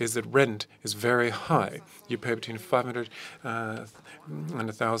 is that rent is very high. You pay between 500 and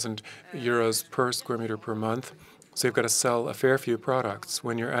 1,000 euros per square meter per month. So you've got to sell a fair few products.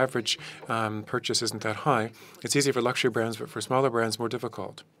 When your average purchase isn't that high, it's easy for luxury brands, but for smaller brands, more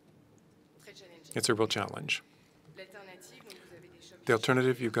difficult. It's a real challenge. The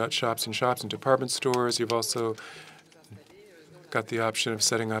alternative, you've got shops and department stores. You've also got the option of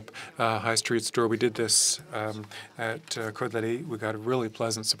setting up a high street store. We did this at Caudalie. We got a really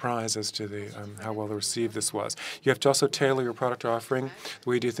pleasant surprise as to how well received this was. You have to also tailor your product offering, the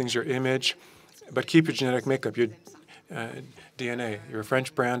way you do things, your image, but keep your genetic makeup, your DNA. You're a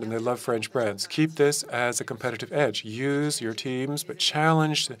French brand, and they love French brands. Keep this as a competitive edge. Use your teams, but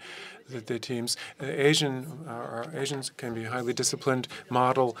challenge the teams. Asians can be highly disciplined,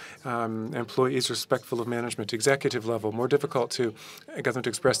 model employees respectful of management, executive level. More difficult to get them to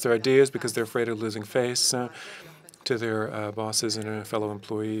express their ideas because they're afraid of losing face to their bosses and fellow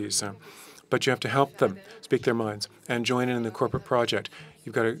employees. But you have to help them speak their minds and join in the corporate project.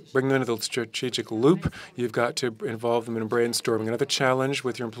 You've got to bring them into the strategic loop. You've got to involve them in brainstorming. Another challenge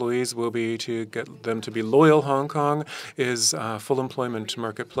with your employees will be to get them to be loyal. Hong Kong is a full employment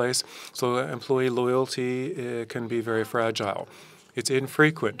marketplace, so employee loyalty can be very fragile. It's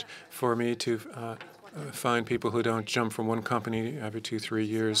infrequent for me to find people who don't jump from one company every 2-3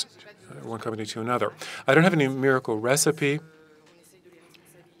 years, one company to another. I don't have any miracle recipe.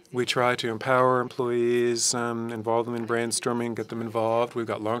 We try to empower employees, involve them in brainstorming, get them involved. We've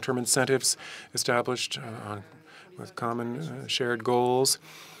got long-term incentives established with common shared goals.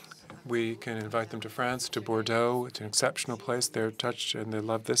 We can invite them to France, to Bordeaux. It's an exceptional place. They're touched and they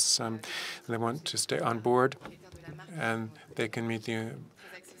love this. And they want to stay on board. And they can meet the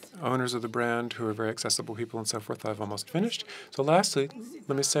owners of the brand who are very accessible people and so forth. I've almost finished. So lastly,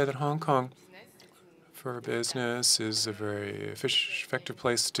 let me say that Hong Kong for business is a very effective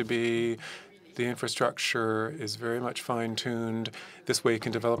place to be. The infrastructure is very much fine-tuned. This way you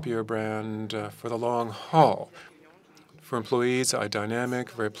can develop your brand for the long haul. For employees, a dynamic,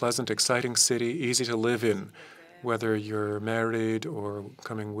 very pleasant, exciting city, easy to live in, whether you're married or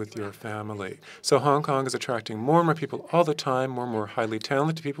coming with your family. So Hong Kong is attracting more and more people all the time, more and more highly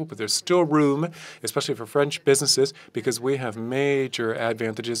talented people, but there's still room, especially for French businesses, because we have major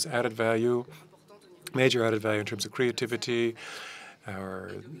advantages, major added value in terms of creativity,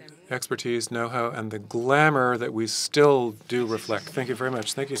 our expertise, know-how, and the glamour that we still do reflect. Thank you very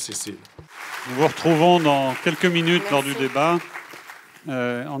much. Thank you, Cecile. Nous vous retrouvons dans quelques minutes lors du débat.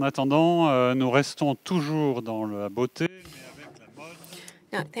 En attendant, nous restons toujours dans la beauté, mais avec la mode.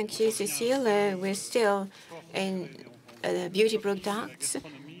 No, thank you, Cecile. We're still in beauty products,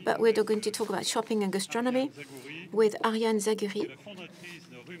 but we're going to talk about shopping and gastronomy with Ariane Zagury,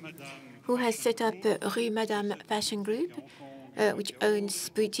 who has set up Rue Madame Fashion Group, which owns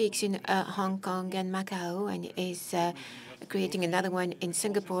boutiques in Hong Kong and Macau, and is creating another one in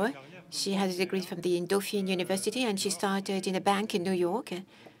Singapore. She has a degree from the Dauphine University, and she started in a bank in New York.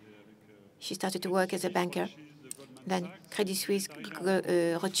 She started to work as a banker. Then Credit Suisse,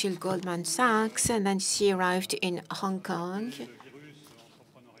 Rothschild, Goldman Sachs, and then she arrived in Hong Kong,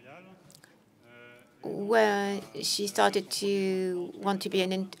 where she started to want to be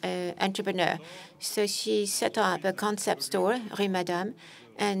an entrepreneur. So she set up a concept store, Rue Madame,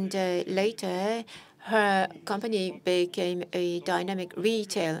 and later her company became a dynamic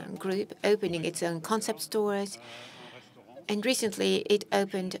retail group, opening its own concept stores. And recently it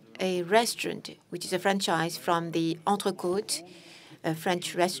opened a restaurant, which is a franchise from the Entrecôte, a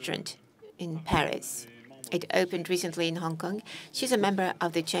French restaurant in Paris. It opened recently in Hong Kong. She's a member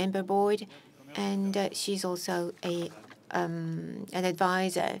of the Chamber Board, and she's also an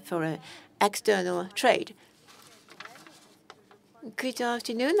advisor for external trade. Good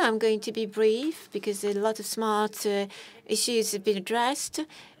afternoon. I'm going to be brief because a lot of smart issues have been addressed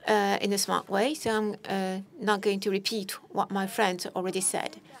in a smart way, so I'm not going to repeat what my friends already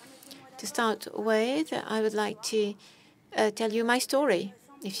said. To start with, I would like to tell you my story,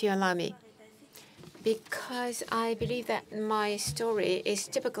 if you allow me, because I believe that my story is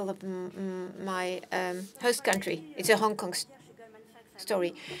typical of my host country. It's a Hong Kong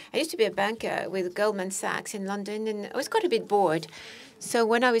story. I used to be a banker with Goldman Sachs in London, and I was quite a bit bored. So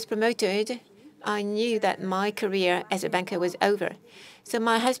when I was promoted, I knew that my career as a banker was over. So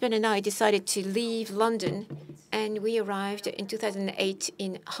my husband and I decided to leave London, and we arrived in 2008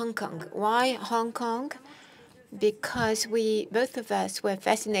 in Hong Kong. Why Hong Kong? because both of us were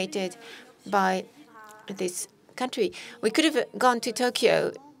fascinated by this country. We could have gone to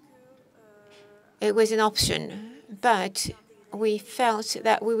Tokyo. It was an option, but we felt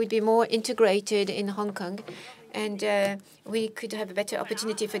that we would be more integrated in Hong Kong, and we could have a better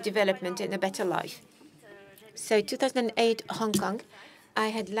opportunity for development and a better life. So 2008, Hong Kong, I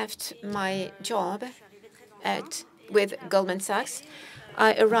had left my job with Goldman Sachs.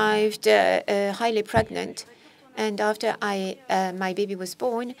 I arrived highly pregnant, and after my baby was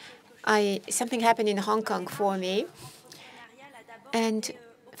born, something happened in Hong Kong for me. And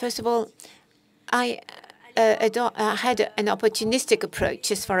first of all, I had an opportunistic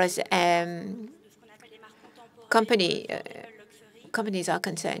approach as far as companies are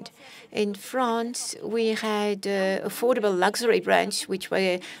concerned. In France, we had affordable luxury brands, which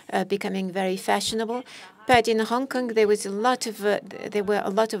were becoming very fashionable. But in Hong Kong, there were a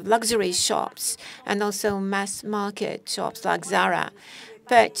lot of luxury shops and also mass market shops like Zara.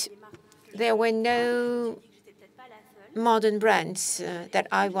 But there were no modern brands that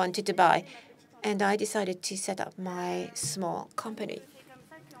I wanted to buy. And I decided to set up my small company.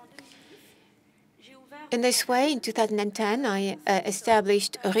 In this way, in 2010, I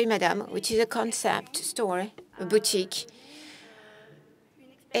established Rue Madame, which is a concept store, a boutique,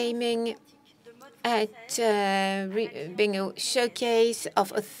 aiming at being a showcase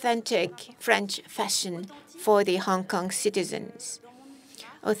of authentic French fashion for the Hong Kong citizens.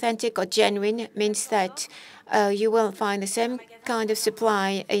 Authentic or genuine means that you will find the same kind of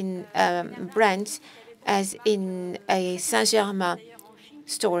supply in brands as in a Saint-Germain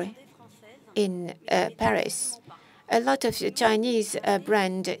store in Paris. A lot of Chinese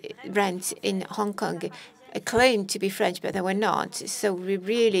brands in Hong Kong claimed to be French, but they were not. So we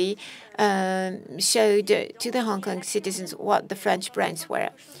really showed to the Hong Kong citizens what the French brands were.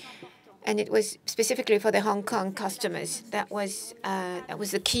 And it was specifically for the Hong Kong customers. That was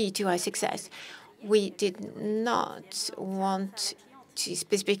the key to our success. We did not want to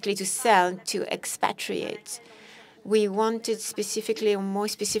specifically to sell to expatriates. We wanted specifically, or more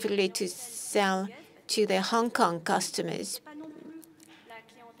specifically, to sell to the Hong Kong customers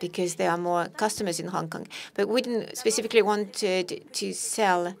because there are more customers in Hong Kong. But we didn't specifically wanted to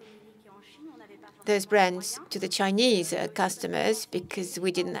sell those brands to the Chinese customers because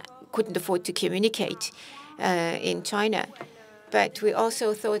we couldn't afford to communicate in China. But we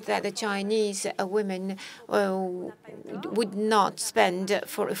also thought that the Chinese women would not spend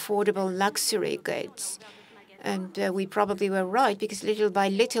for affordable luxury goods. And we probably were right, because little by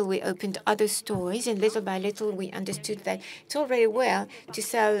little we opened other stores, and little by little we understood that it's all very well to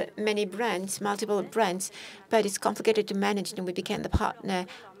sell many brands, multiple brands, but it's complicated to manage, and we became the partner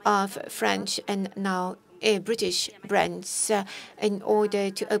of French and now British brands in order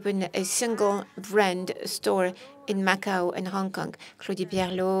to open a single brand store in Macau and Hong Kong, Claudie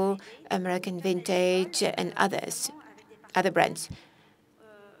Pierlot, American Vintage, and other brands.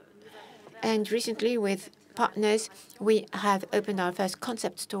 And recently, with partners, we have opened our first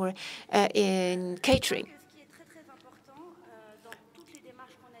concept store in catering.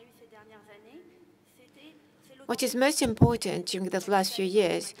 What is most important during the last few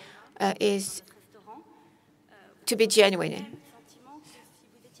years is to be genuine.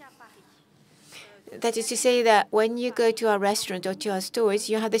 That is to say that when you go to our restaurant or to our stores,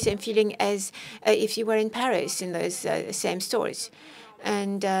 you have the same feeling as if you were in Paris in those same stores.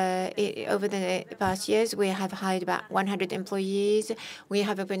 And over the past years, we have hired about 100 employees. We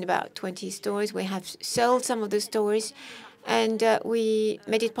have opened about 20 stores. We have sold some of the stores. And we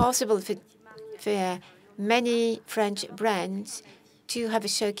made it possible for many French brands to have a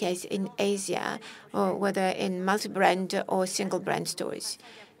showcase in Asia, or whether in multi-brand or single-brand stores.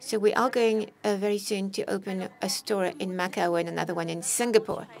 So we are going very soon to open a store in Macau and another one in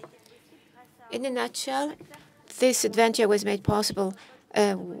Singapore. In a nutshell, this adventure was made possible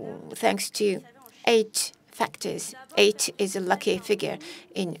thanks to 8 factors. 8 is a lucky figure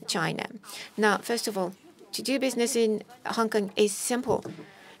in China. Now, first of all, to do business in Hong Kong is simple.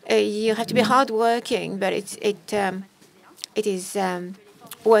 You have to be hardworking, but it is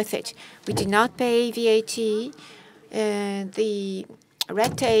worth it. We do not pay VAT. The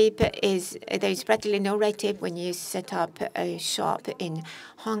red tape there is practically no red tape when you set up a shop in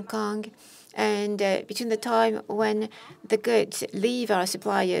Hong Kong. And between the time when the goods leave our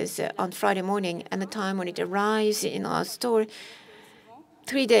suppliers on Friday morning and the time when it arrives in our store,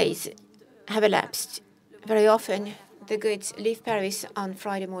 3 days have elapsed. Very often, the goods leave Paris on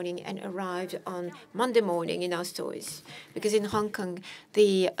Friday morning and arrive on Monday morning in our stores. Because in Hong Kong,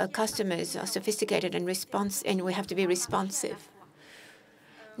 the customers are sophisticated and we have to be responsive.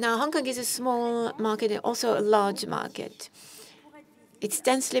 Now, Hong Kong is a small market and also a large market. It's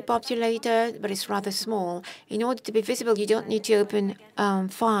densely populated, but it's rather small. In order to be visible, you don't need to open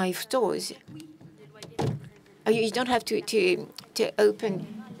 5 stores. You don't have to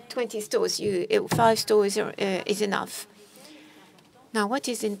open 20 stores. 5 stores is enough. Now, what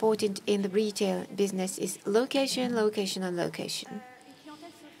is important in the retail business is location, location, and location.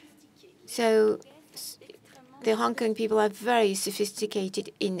 So the Hong Kong people are very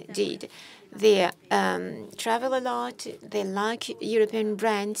sophisticated indeed. They travel a lot, they like European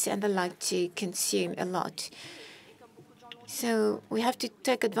brands, and they like to consume a lot. So we have to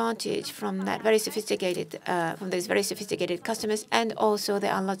take advantage from that very sophisticated, from those very sophisticated customers, and also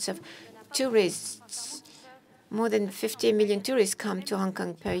there are lots of tourists. More than 50 million tourists come to Hong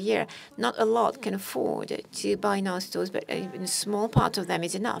Kong per year. Not a lot can afford to buy in our stores, but even a small part of them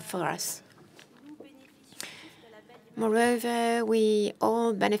is enough for us. Moreover, we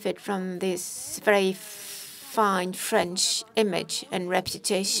all benefit from this very fine French image and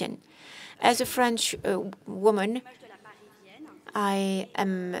reputation. As a French woman, I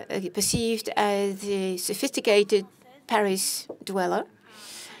am perceived as a sophisticated Paris dweller,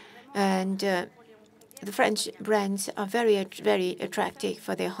 and the French brands are very, very attractive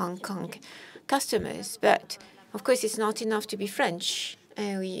for their Hong Kong customers. But of course, it's not enough to be French.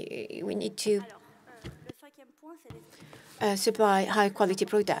 We need to supply high-quality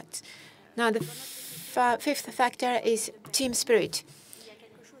products. Now, the fifth factor is team spirit.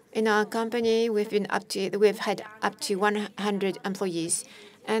 In our company, we've had up to 100 employees,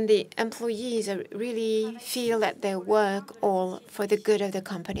 and the employees really feel that they work all for the good of the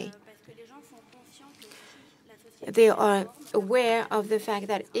company. They are aware of the fact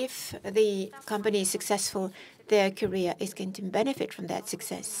that if the company is successful, their career is going to benefit from that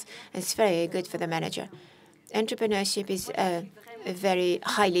success. It's very good for the manager. Entrepreneurship is very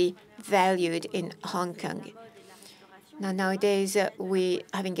highly valued in Hong Kong. Now, nowadays, we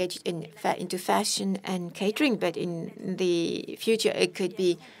have engaged into fashion and catering, but in the future, it could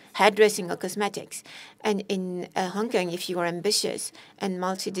be hairdressing or cosmetics. And in Hong Kong, if you are ambitious and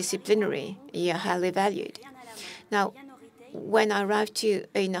multidisciplinary, you're highly valued. Now, when I arrived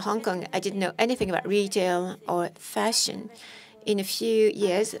in Hong Kong, I didn't know anything about retail or fashion. In a few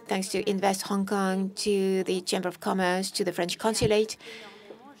years, thanks to Invest Hong Kong, to the Chamber of Commerce, to the French Consulate,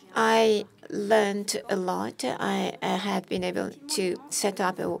 I learned a lot. I have been able to set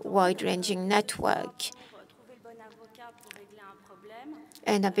up a wide-ranging network.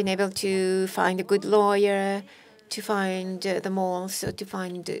 And I've been able to find a good lawyer, to find the malls, so to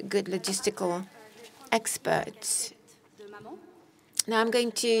find good logistical experts. Now I'm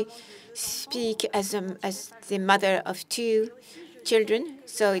going to speak as the mother of 2 children,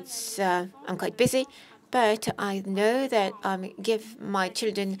 so I'm quite busy. But I know that give my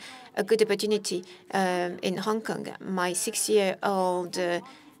children a good opportunity in Hong Kong. My 6-year-old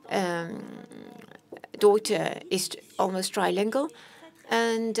daughter is almost trilingual,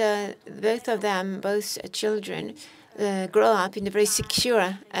 and both children, grow up in a very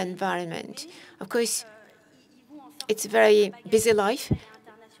secure environment. Of course, it's a very busy life,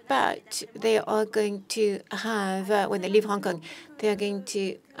 but they are going to have, when they leave Hong Kong, they are going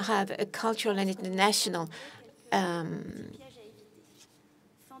to have a cultural and international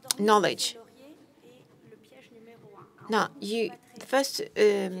knowledge. Now, the first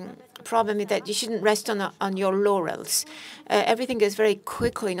problem is that you shouldn't rest on your laurels. Everything goes very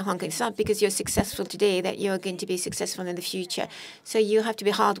quickly in Hong Kong. It's not because you're successful today that you're going to be successful in the future. So you have to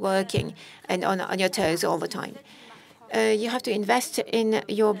be hardworking and on your toes all the time. You have to invest in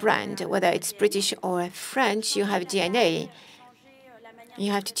your brand, whether it's British or French. You have DNA.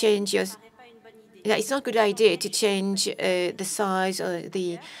 You have to change your. It's not a good idea to change the size or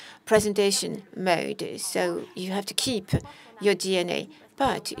the presentation mode. So you have to keep your DNA.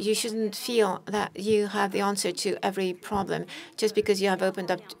 But you shouldn't feel that you have the answer to every problem just because you have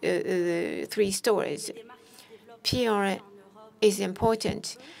opened up 3 stores. PR is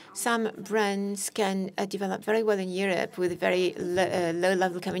important. Some brands can develop very well in Europe with very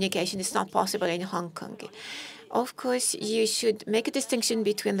low-level communication. It's not possible in Hong Kong. Of course, you should make a distinction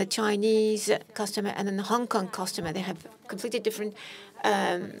between the Chinese customer and the Hong Kong customer. They have completely different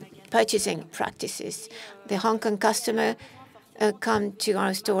purchasing practices. The Hong Kong customer comes to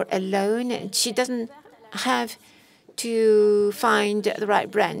our store alone, and she doesn't have to find the right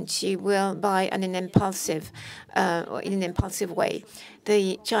brand. She will buy in an impulsive way.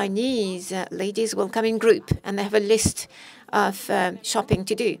 The Chinese ladies will come in group, and they have a list of shopping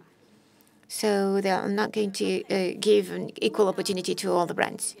to do. So they are not going to give an equal opportunity to all the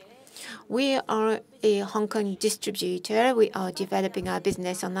brands. We are a Hong Kong distributor. We are developing our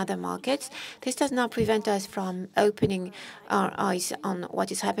business on other markets. This does not prevent us from opening our eyes on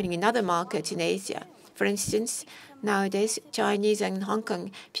what is happening in other markets in Asia. For instance, nowadays, Chinese and Hong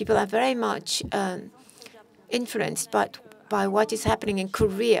Kong people are very much influenced by what is happening in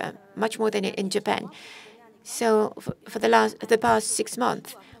Korea, much more than in Japan. So for the past 6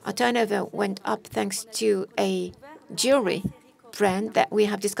 months, our turnover went up thanks to a jewelry brand that we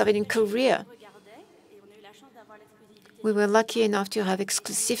have discovered in Korea. We were lucky enough to have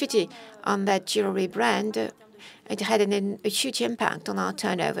exclusivity on that jewelry brand. It had a huge impact on our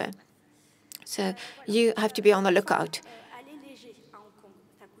turnover. So you have to be on the lookout.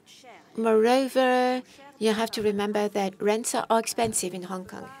 Moreover, you have to remember that rents are expensive in Hong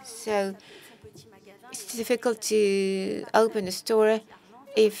Kong. So it's difficult to open a store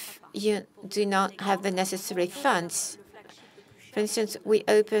if you do not have the necessary funds. For instance, we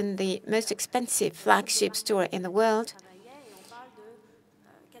opened the most expensive flagship store in the world,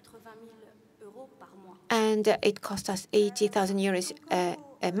 and it cost us 80,000 euros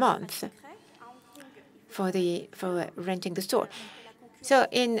a month for renting the store. So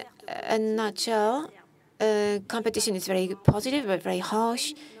in a nutshell, competition is very positive but very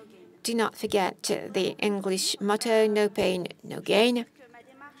harsh. Do not forget the English motto, no pain, no gain.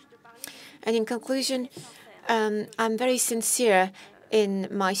 And in conclusion, I'm very sincere in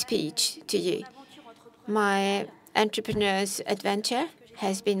my speech to you. My entrepreneur's adventure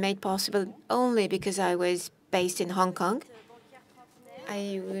has been made possible only because I was based in Hong Kong.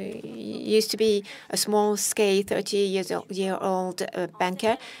 I used to be a small-scale 30-year-old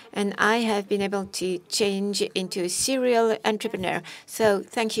banker, and I have been able to change into a serial entrepreneur. So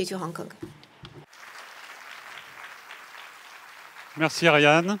thank you to Hong Kong. Merci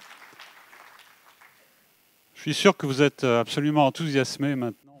Ariane. Je suis sûr que vous êtes absolument enthousiasmé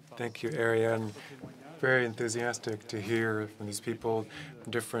maintenant. Thank you, Ariane. Very enthusiastic to hear from these people,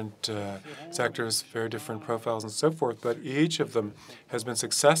 different sectors, very different profiles and so forth, but each of them has been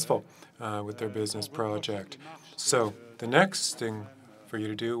successful with their business project. So the next thing for you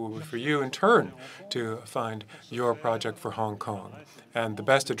to do will be for you in turn to find your project for Hong Kong. And the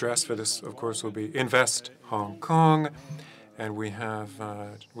best address for this, of course, will be Invest Hong Kong. And we have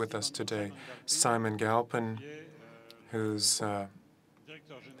with us today Simon Galpin, who's the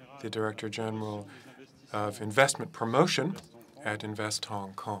Director General of Investment Promotion at Invest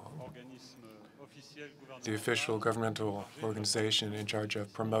Hong Kong, the official governmental organization in charge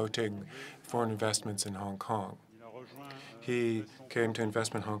of promoting foreign investments in Hong Kong. He came to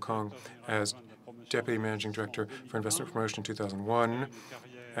Investment Hong Kong as Deputy Managing Director for Investment Promotion in 2001,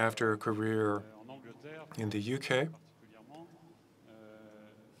 after a career in the UK.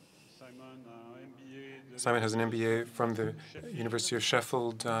 Simon has an MBA from the University of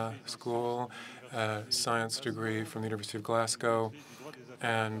Sheffield School, a science degree from the University of Glasgow,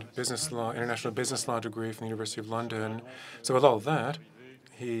 and business law, international business law degree from the University of London. So with all of that,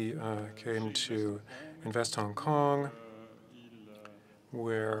 he came to Invest Hong Kong,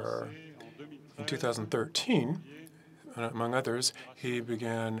 where in 2013, among others, he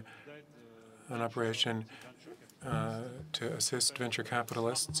began an operation to assist venture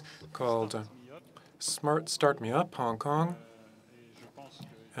capitalists called Smart Start Me Up Hong Kong.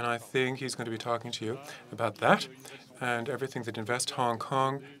 And I think he's going to be talking to you about that and everything that Invest Hong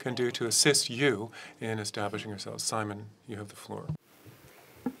Kong can do to assist you in establishing yourselves. Simon, you have the floor.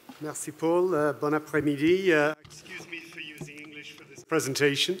 Merci, Paul. Bon après-midi. Excuse me for using English for this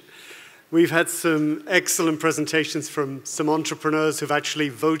presentation. We've had some excellent presentations from some entrepreneurs who've actually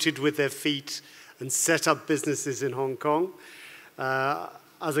voted with their feet and set up businesses in Hong Kong.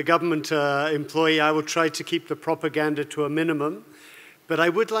 As a government employee, I will try to keep the propaganda to a minimum, but I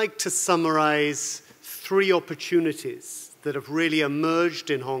would like to summarize 3 opportunities that have really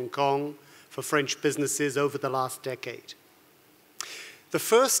emerged in Hong Kong for French businesses over the last decade. The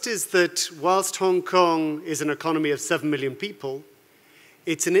first is that whilst Hong Kong is an economy of 7 million people,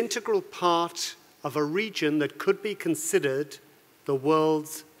 it's an integral part of a region that could be considered the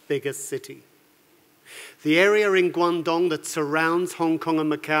world's biggest city. The area in Guangdong that surrounds Hong Kong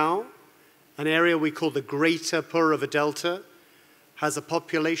and Macau, an area we call the Greater Pearl River Delta, has a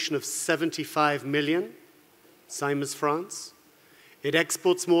population of 75 million, same as France. It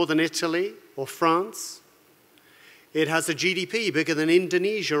exports more than Italy or France. It has a GDP bigger than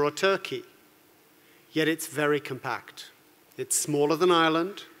Indonesia or Turkey, yet it's very compact. It's smaller than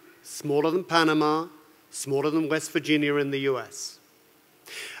Ireland, smaller than Panama, smaller than West Virginia in the US.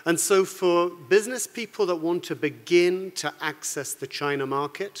 And so for business people that want to begin to access the China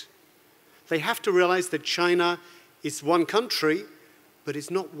market, they have to realize that China is one country, but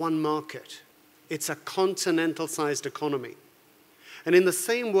it's not one market. It's a continental-sized economy. And in the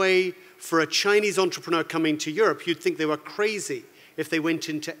same way, for a Chinese entrepreneur coming to Europe, you'd think they were crazy if they went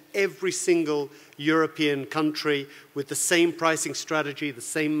into every single European country with the same pricing strategy, the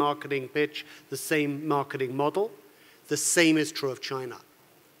same marketing pitch, the same marketing model. The same is true of China.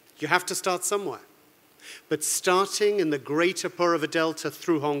 You have to start somewhere. But starting in the greater Purava Delta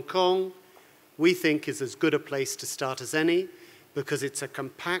through Hong Kong, we think is as good a place to start as any, because it's a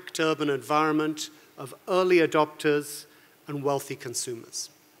compact urban environment of early adopters and wealthy consumers.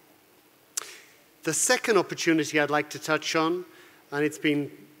 The second opportunity I'd like to touch on, and it's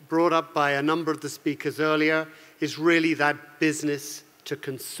been brought up by a number of the speakers earlier, is really that business to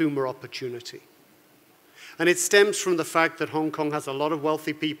consumer opportunity. And it stems from the fact that Hong Kong has a lot of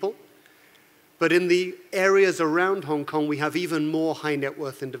wealthy people, but in the areas around Hong Kong, we have even more high net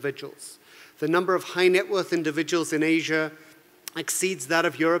worth individuals. The number of high net worth individuals in Asia exceeds that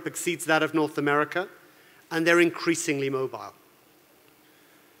of Europe, exceeds that of North America, and they're increasingly mobile.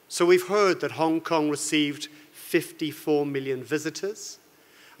 So we've heard that Hong Kong received 54 million visitors,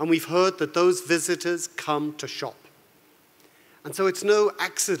 and we've heard that those visitors come to shop. And so it's no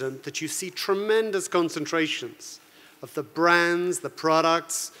accident that you see tremendous concentrations of the brands, the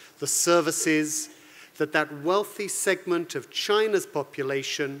products, the services that that wealthy segment of China's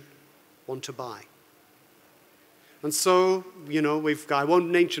population want to buy. And so, you know, I won't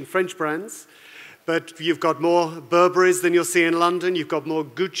mention French brands, but you've got more Burberrys than you'll see in London, you've got more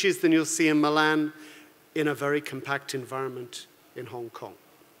Gucci's than you'll see in Milan, in a very compact environment in Hong Kong.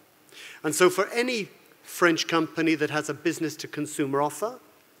 And so for any French company that has a business-to-consumer offer,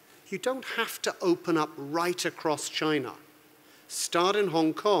 you don't have to open up right across China. Start in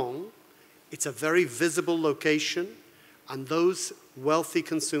Hong Kong. It's a very visible location, and those wealthy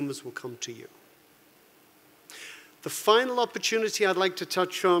consumers will come to you. The final opportunity I'd like to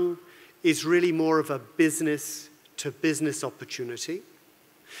touch on is really more of a business-to-business opportunity.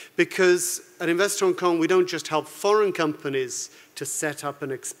 Because at Invest Hong Kong, we don't just help foreign companies to set up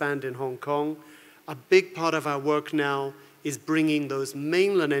and expand in Hong Kong. A big part of our work now is bringing those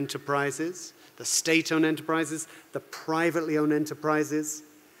mainland enterprises, the state-owned enterprises, the privately owned enterprises,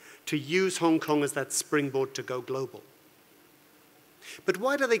 to use Hong Kong as that springboard to go global. But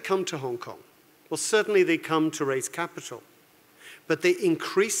why do they come to Hong Kong? Well, certainly they come to raise capital. But they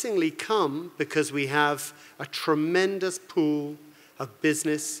increasingly come because we have a tremendous pool of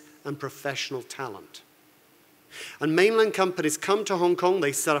business and professional talent. And mainland companies come to Hong Kong,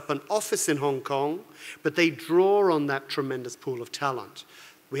 they set up an office in Hong Kong, but they draw on that tremendous pool of talent.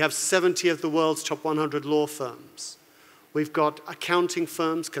 We have 70 of the world's top 100 law firms. We've got accounting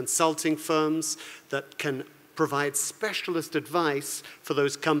firms, consulting firms that can provide specialist advice for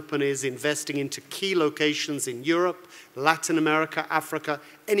those companies investing into key locations in Europe, Latin America, Africa,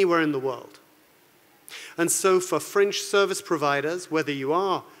 anywhere in the world. And so for French service providers, whether you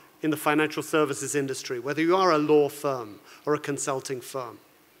are in the financial services industry, whether you are a law firm or a consulting firm,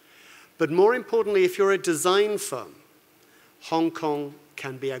 but more importantly, if you're a design firm, Hong Kong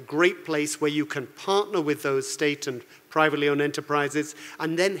can be a great place where you can partner with those state and privately owned enterprises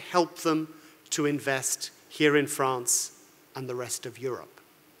and then help them to invest here in France and the rest of Europe.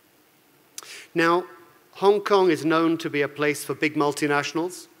 Now, Hong Kong is known to be a place for big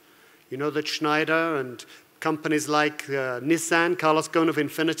multinationals. You know that Schneider and companies like Nissan, Carlos Ghosn of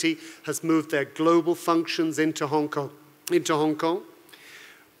Infinity, has moved their global functions into Hong Kong.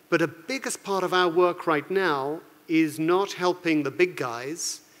 But a biggest part of our work right now is not helping the big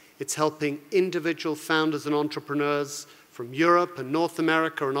guys, it's helping individual founders and entrepreneurs from Europe and North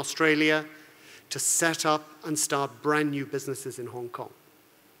America and Australia to set up and start brand new businesses in Hong Kong.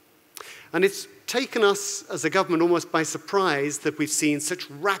 And it's taken us as a government almost by surprise that we've seen such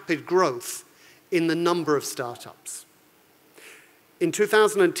rapid growth in the number of startups. In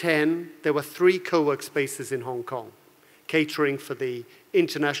 2010, there were 3 co-work spaces in Hong Kong, catering for the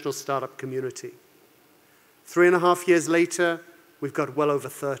international startup community. 3.5 years later, we've got well over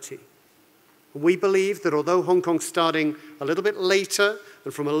 30. We believe that although Hong Kong's starting a little bit later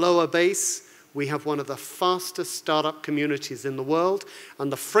and from a lower base, we have one of the fastest startup communities in the world,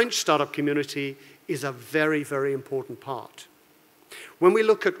 and the French startup community is a very, very important part. When we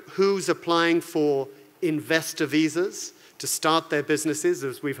look at who's applying for investor visas to start their businesses,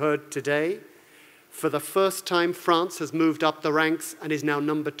 as we've heard today, for the first time, France has moved up the ranks and is now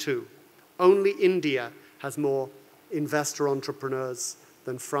number 2. Only India has more investor entrepreneurs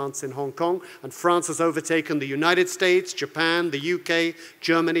than France in Hong Kong, and France has overtaken the United States, Japan, the UK,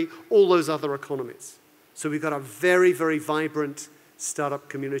 Germany, all those other economies. So we've got a very, very vibrant startup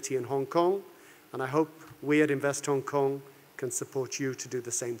community in Hong Kong, and I hope we at Invest Hong Kong can support you to do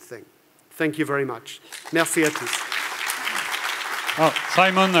the same thing. Thank you very much. Merci à tous. Oh,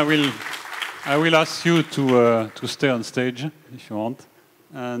 Simon, I will ask you to stay on stage if you want,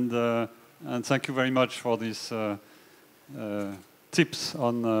 and thank you very much for these tips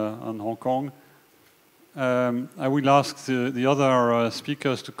on Hong Kong. I will ask the other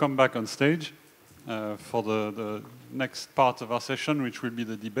speakers to come back on stage for the next part of our session, which will be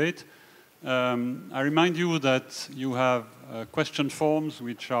the debate. I remind you that you have question forms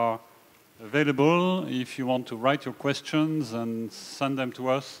which are available if you want to write your questions and send them to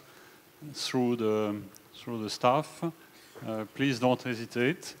us through the staff. Please don't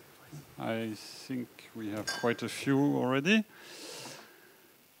hesitate. I think we have quite a few already.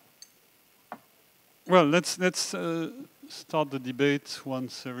 Well, let's start the debate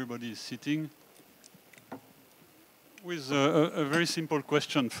once everybody is sitting with a very simple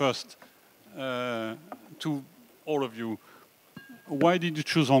question first to all of you. Why did you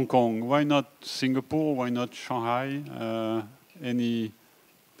choose Hong Kong? Why not Singapore? Why not Shanghai? Any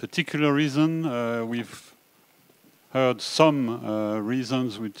particular reason? We've heard some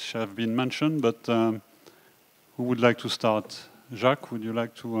reasons which have been mentioned, but who would like to start? Jacques, would you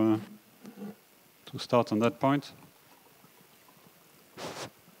like to start on that point?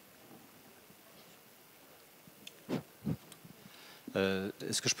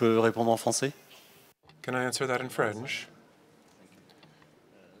 Est-ce que je peux répondre en français? Can I answer that in French?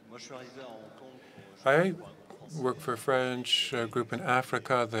 I work for a French group in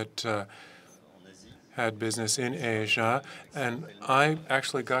Africa that had business in Asia, and I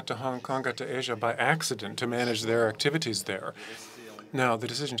actually got to Hong Kong, got to Asia by accident to manage their activities there. Now, the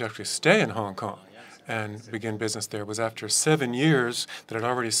decision to actually stay in Hong Kong and begin business there was after 7 years that I'd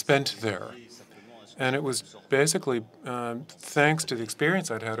already spent there. And it was basically thanks to the experience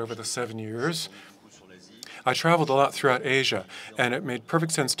I'd had over the 7 years. I traveled a lot throughout Asia, and it made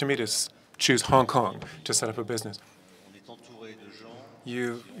perfect sense to me to choose Hong Kong to set up a business.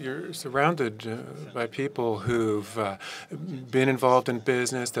 You're surrounded by people who've been involved in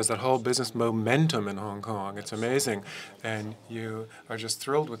business. There's that whole business momentum in Hong Kong. It's amazing. And you are just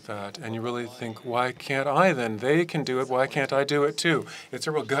thrilled with that. And you really think, why can't I then? They can do it. Why can't I do it too? It's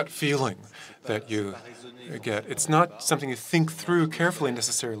a real gut feeling that you get. It's not something you think through carefully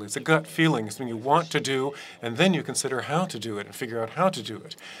necessarily. It's a gut feeling. It's something you want to do, and then you consider how to do it and figure out how to do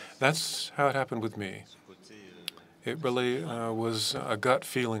it. That's how it happened with me. It really was a gut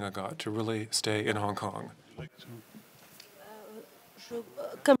feeling I got to really stay in Hong Kong.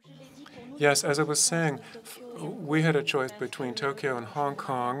 Yes, as I was saying, we had a choice between Tokyo and Hong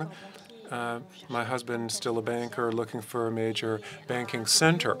Kong. My husband's still a banker looking for a major banking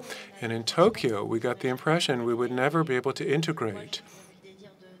center. And in Tokyo, we got the impression we would never be able to integrate.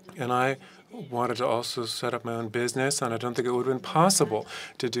 And I wanted to also set up my own business, and I don't think it would have been possible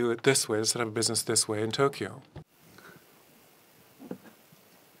to do it this way, to set up a business this way in Tokyo.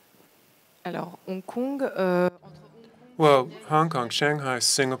 Well, Hong Kong, Shanghai,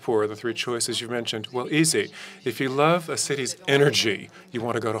 Singapore are the three choices you mentioned. Well, easy. If you love a city's energy, you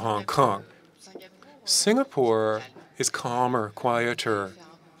want to go to Hong Kong. Singapore is calmer, quieter.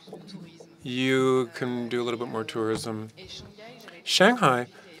 You can do a little bit more tourism. Shanghai,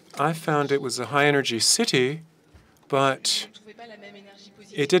 I found it was a high-energy city, but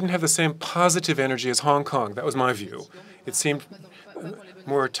it didn't have the same positive energy as Hong Kong. That was my view. It seemed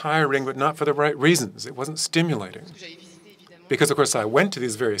more tiring, but not for the right reasons. It wasn't stimulating. Because, of course, I went to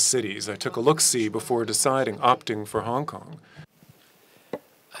these various cities. I took a look-see before deciding, opting for Hong Kong.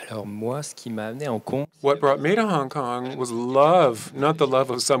 What brought me to Hong Kong was love, not the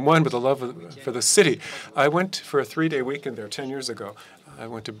love of someone, but the love for the city. I went for a 3-day weekend there 10 years ago. I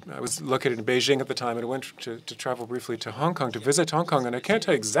was located in Beijing at the time, and I went to travel briefly to Hong Kong, to visit Hong Kong, and I can't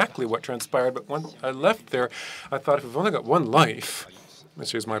tell you exactly what transpired, but when I left there, I thought, if I've only got one life,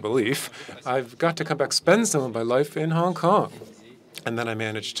 which is my belief, I've got to come back, spend some of my life in Hong Kong. And then I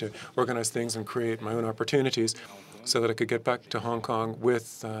managed to organize things and create my own opportunities so that I could get back to Hong Kong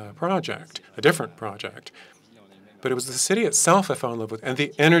with a project, a different project. But it was the city itself I fell in love with, and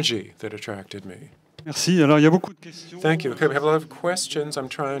the energy that attracted me. Merci. Alors, il y a beaucoup de questions. Thank you. Okay, we have a lot of questions. I'm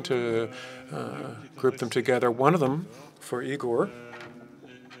trying to group them together. One of them for Igor.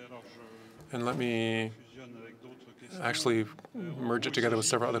 And let me actually merge it together with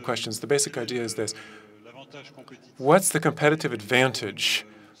several other questions. The basic idea is this. What's the competitive advantage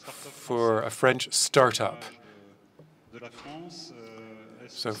for a French startup?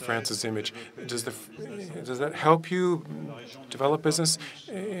 So France's image, does that help you develop business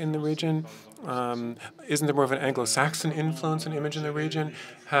in the region? Isn't there more of an Anglo-Saxon influence and image in the region?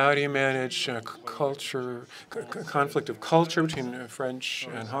 How do you manage conflict of culture between French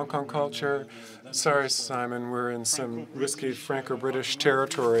and Hong Kong culture? Sorry, Simon, we're in some risky Franco-British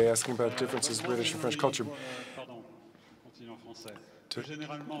territory asking about differences in British and French culture. To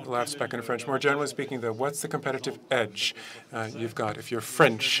lapse back into French. More generally speaking, though, what's the competitive edge you've got if you're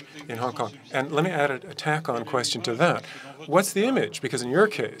French in Hong Kong? And let me add a tack-on question to that. What's the image? Because in your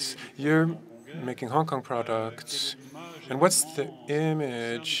case, you're making Hong Kong products. And what's the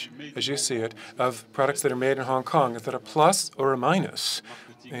image, as you see it, of products that are made in Hong Kong? Is that a plus or a minus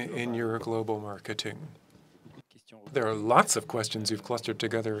in your global marketing? There are lots of questions you've clustered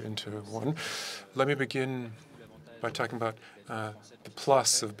together into one. Let me begin by talking about the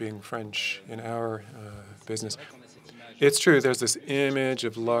plus of being French in our business. It's true, there's this image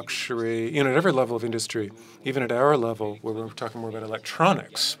of luxury, at every level of industry, even at our level, where we're talking more about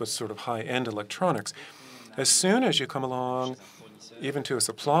electronics, what's sort of high-end electronics. As soon as you come along, even to a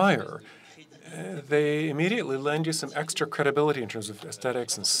supplier, they immediately lend you some extra credibility in terms of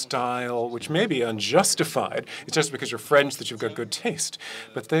aesthetics and style, which may be unjustified. It's just because you're French that you've got good taste.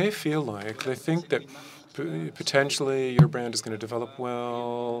 But they think that potentially your brand is going to develop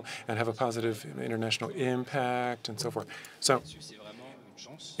well and have a positive international impact and so forth. So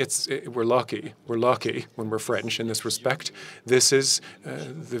we're lucky. We're lucky when we're French in this respect. This is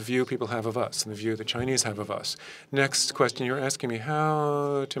the view people have of us and the view the Chinese have of us. Next question, you're asking me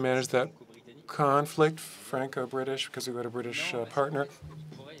how to manage that conflict, Franco-British, because we've got a British partner.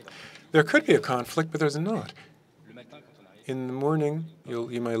 There could be a conflict, but there's not. In the morning,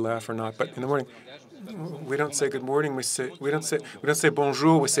 you may laugh or not, but in the morning, we don't say good morning. We don't say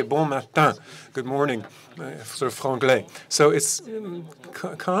bonjour. We say bon matin. Good morning, sort of franglais. So it's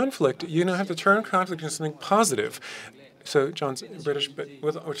conflict. You have to turn conflict into something positive. So John's British, but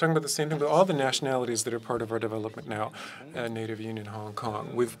we're talking about the same thing with all the nationalities that are part of our development now. Native Union Hong Kong.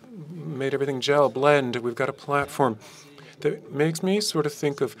 We've made everything gel, blend. We've got a platform that makes me sort of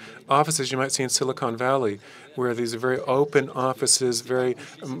think of offices you might see in Silicon Valley, where these are very open offices, very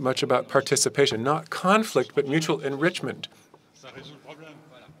much about participation, not conflict, but mutual enrichment.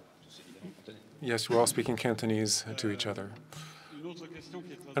 Yes, we're all speaking Cantonese to each other.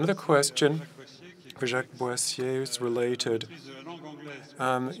 Another question for Jacques Boissier is related.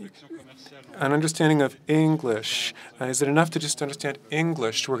 An understanding of English. Is it enough to just understand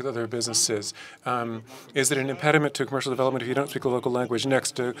English to work with other businesses? Is it an impediment to commercial development if you don't speak a local language?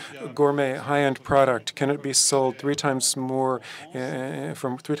 Next, gourmet, high-end product. Can it be sold for 3 times more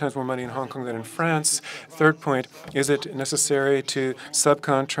money in Hong Kong than in France? Third point, is it necessary to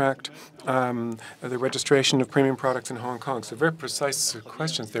subcontract the registration of premium products in Hong Kong? So very precise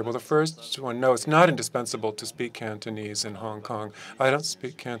questions there. Well, the first one, no, it's not indispensable to speak Cantonese in Hong Kong. I don't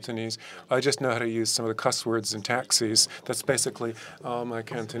speak Cantonese. I just know how to use some of the cuss words in taxis. That's basically all my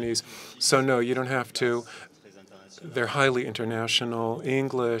Cantonese. So no, you don't have to. They're highly international.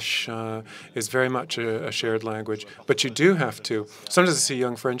 English is very much a shared language. But you do have to. Sometimes I see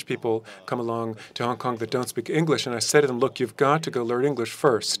young French people come along to Hong Kong that don't speak English, and I say to them, look, you've got to go learn English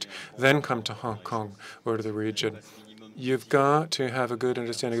first, then come to Hong Kong or to the region. You've got to have a good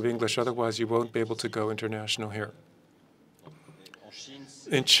understanding of English, otherwise you won't be able to go international here.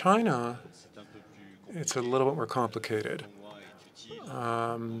 In China, it's a little bit more complicated.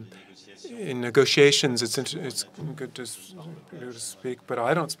 In negotiations, it's good to speak, but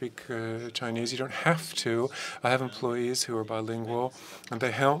I don't speak Chinese. You don't have to. I have employees who are bilingual, and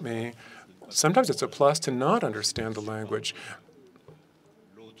they help me. Sometimes it's a plus to not understand the language.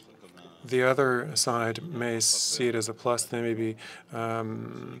 The other side may see it as a plus. They may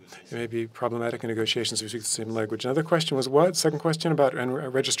be problematic in negotiations if you speak the same language. Another question was what? Second question about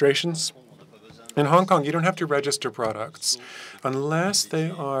registrations. In Hong Kong, you don't have to register products unless they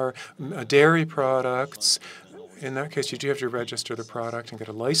are dairy products. In that case, you do have to register the product and get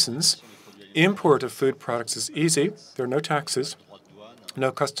a license. Import of food products is easy. There are no taxes,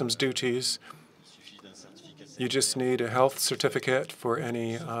 no customs duties. You just need a health certificate for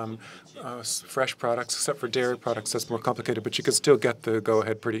any fresh products, except for dairy products. That's more complicated, but you can still get the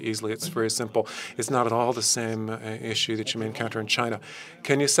go-ahead pretty easily. It's very simple. It's not at all the same issue that you may encounter in China.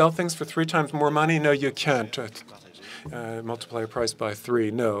 Can you sell things for 3 times more money? No, you can't. Multiply a price by 3.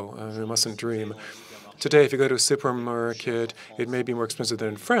 No, you mustn't dream. Today, if you go to a supermarket, it may be more expensive than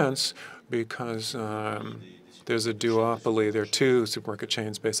in France because there's a duopoly. There are 2 supermarket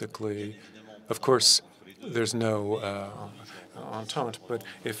chains, basically. Of course, there's no entente. But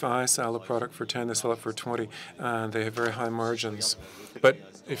if I sell a product for 10, they sell it for 20, and they have very high margins. But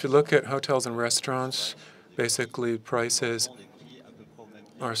if you look at hotels and restaurants, basically prices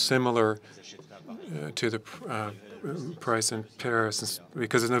are similar to the price in Paris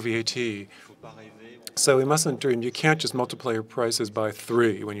because there's no VAT. So we mustn't dream. You can't just multiply your prices by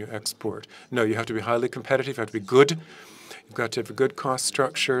 3 when you export. No, you have to be highly competitive. You have to be good. You've got to have good cost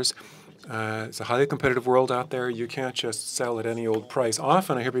structures. It's a highly competitive world out there. You can't just sell at any old price.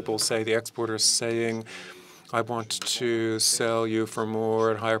 Often I hear people say, the exporters saying, I want to sell you for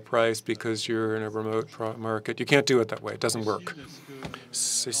more at higher price because you're in a remote market. You can't do it that way. It doesn't work.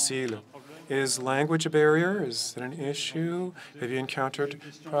 Cecile, is language a barrier? Is it an issue? Have you encountered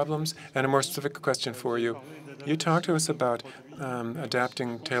problems? And a more specific question for you. You talked to us about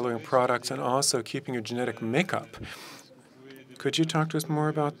adapting, tailoring products, and also keeping your genetic makeup. Could you talk to us more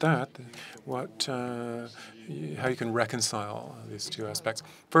about that? How you can reconcile these two aspects?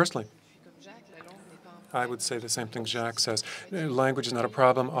 Firstly, I would say the same thing Jacques says. Language is not a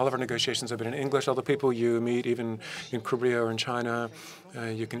problem. All of our negotiations have been in English. All the people you meet, even in Korea or in China,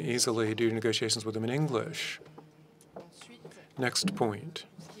 you can easily do negotiations with them in English. Next point.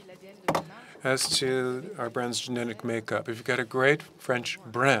 As to our brand's genetic makeup, if you've got a great French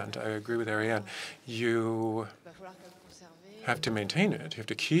brand, I agree with Ariane, you have to maintain it. You have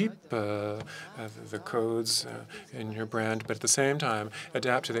to keep the codes in your brand, but at the same time,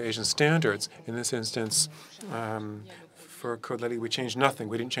 adapt to the Asian standards. In this instance, for Caudalie, we changed nothing.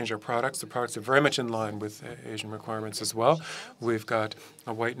 We didn't change our products. The products are very much in line with Asian requirements as well. We've got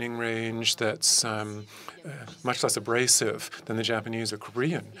a whitening range that's much less abrasive than the Japanese or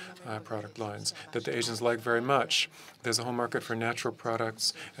Korean product lines that the Asians like very much. There's a whole market for natural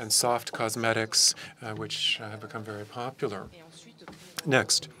products and soft cosmetics, which have become very popular.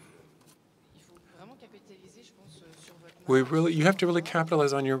 Next. You have to really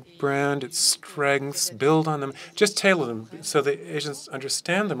capitalize on your brand, its strengths, build on them, just tailor them so the Asians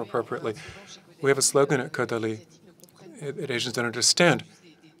understand them appropriately. We have a slogan at Caudalie that Asians don't understand.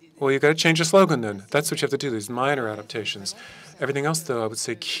 Well, you've got to change your slogan then. That's what you have to do, these minor adaptations. Everything else, though, I would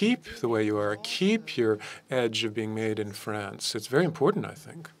say keep the way you are. Keep your edge of being made in France. It's very important, I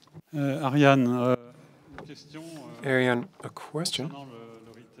think. Ariane, a question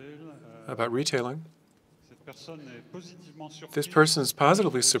about retailing. This person is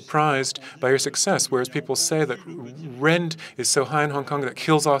positively surprised by your success, whereas people say that rent is so high in Hong Kong that it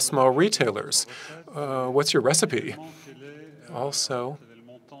kills off small retailers. What's your recipe? Also,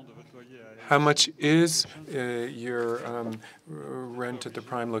 how much is your rent at the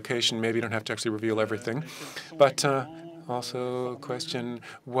prime location? Maybe you don't have to actually reveal everything. But also a question,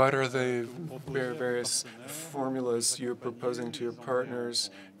 what are the various formulas you're proposing to your partners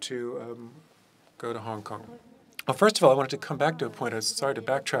to go to Hong Kong? Well, first of all, I wanted to come back to a point. I'm sorry to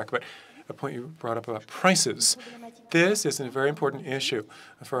backtrack, but a point you brought up about prices. This is a very important issue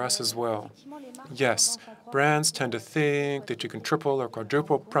for us as well. Yes, brands tend to think that you can triple or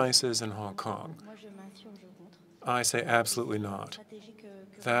quadruple prices in Hong Kong. I say absolutely not.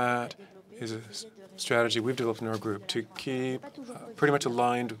 That is a strategy we've developed in our group to keep pretty much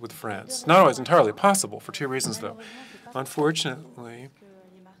aligned with France. Not always entirely possible, for 2 reasons, though. Unfortunately,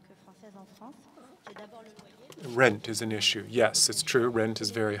 rent is an issue. Yes, it's true. Rent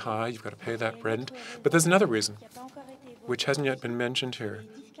is very high. You've got to pay that rent. But there's another reason, which hasn't yet been mentioned here.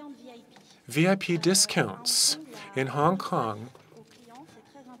 VIP discounts. In Hong Kong,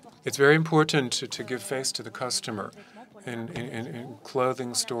 it's very important to give face to the customer. In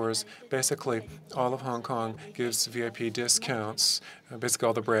clothing stores, basically, all of Hong Kong gives VIP discounts. Basically,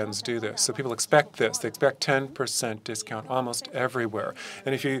 all the brands do this. So people expect this. They expect 10% discount almost everywhere.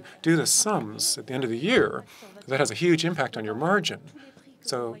 And if you do the sums at the end of the year, that has a huge impact on your margin.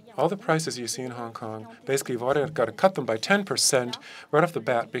 So all the prices you see in Hong Kong, basically, you've already got to cut them by 10% right off the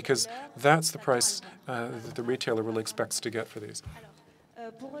bat, because that's the price that the retailer really expects to get for these.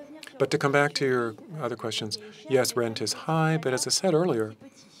 But to come back to your other questions, yes, rent is high, but as I said earlier,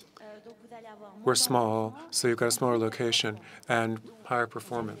 we're small, so you've got a smaller location and higher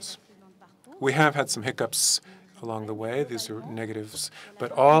performance. We have had some hiccups along the way. These are negatives.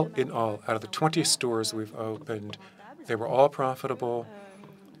 But all in all, out of the 20 stores we've opened, they were all profitable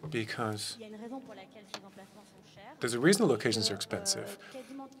because there's a reason the locations are expensive.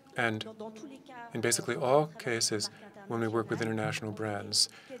 And in basically all cases, when we work with international brands,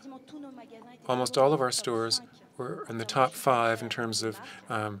 almost all of our stores were in the top 5 in terms of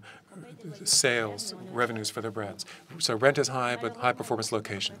sales revenues for their brands. So rent is high, but high-performance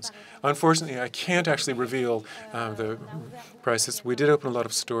locations. Unfortunately, I can't actually reveal the prices. We did open a lot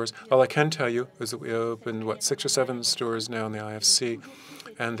of stores. All I can tell you is that we opened, 6 or 7 stores now in the IFC,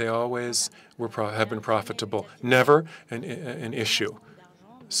 and they always have been profitable. Never an issue.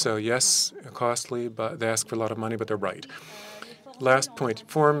 So yes, costly, but they ask for a lot of money, but they're right. Last point,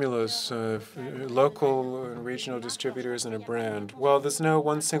 formulas, local and regional distributors and a brand. Well, there's no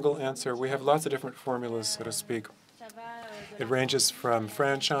one single answer. We have lots of different formulas, so to speak. It ranges from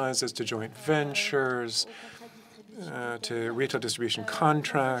franchises to joint ventures to retail distribution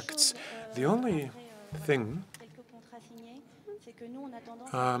contracts. The only thing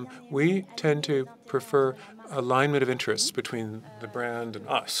we tend to prefer alignment of interests between the brand and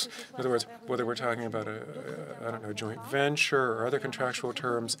us. In other words, whether we're talking about I don't know, joint venture or other contractual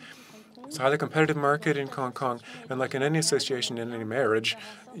terms, it's a highly competitive market in Hong Kong, and like in any association, in any marriage,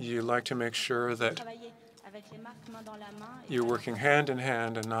 you like to make sure that you're working hand in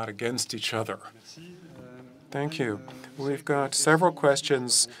hand and not against each other. Thank you. We've got several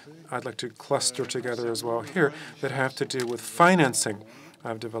questions I'd like to cluster together as well here that have to do with financing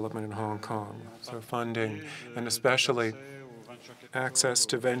of development in Hong Kong. So funding, and especially access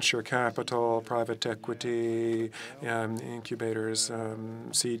to venture capital, private equity, incubators,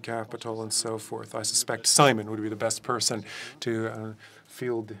 seed capital, and so forth. I suspect Simon would be the best person to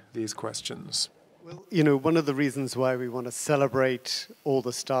field these questions. Well, you know, one of the reasons why we want to celebrate all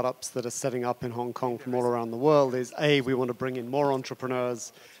the startups that are setting up in Hong Kong from all around the world is, A, we want to bring in more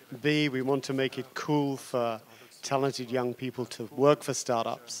entrepreneurs, B, we want to make it cool for talented young people to work for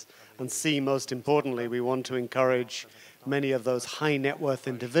startups, and C, most importantly, we want to encourage many of those high net worth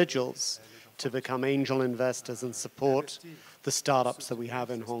individuals to become angel investors and support the startups that we have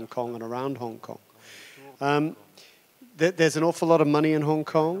in Hong Kong and around Hong Kong. There's an awful lot of money in Hong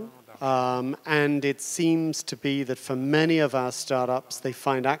Kong, and it seems to be that for many of our startups, they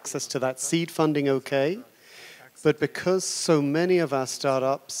find access to that seed funding okay. But because so many of our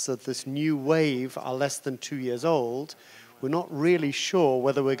startups of this new wave are less than 2 years old, we're not really sure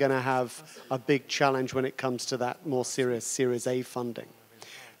whether we're going to have a big challenge when it comes to that more serious Series A funding.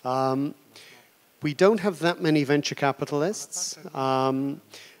 We don't have that many venture capitalists,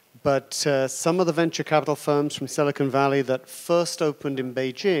 but some of the venture capital firms from Silicon Valley that first opened in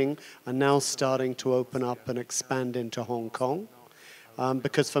Beijing are now starting to open up and expand into Hong Kong.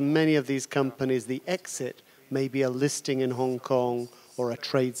 Because for many of these companies, the exit may be a listing in Hong Kong or a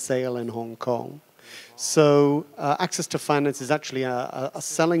trade sale in Hong Kong. So access to finance is actually a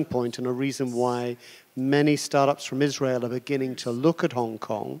selling point and a reason why many startups from Israel are beginning to look at Hong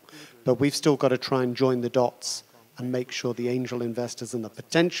Kong, but we've still got to try and join the dots and make sure the angel investors and the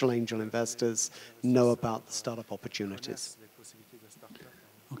potential angel investors know about the startup opportunities.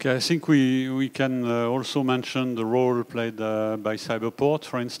 Okay, I think we can also mention the role played by Cyberport,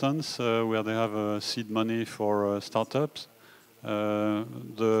 for instance, where they have seed money for startups.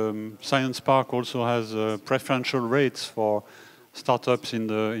 The Science Park also has preferential rates for startups in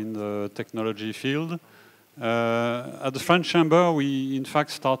the technology field. At the French Chamber, we in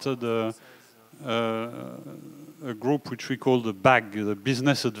fact started a group which we call the BAG, the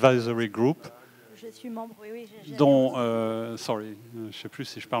Business Advisory Group, dont, sorry, je ne sais plus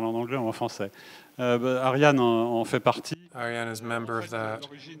si je parle en anglais ou en français. Ariane en fait partie. Ariane is a member of that.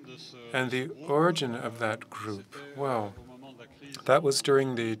 And the origin of that group, well, that was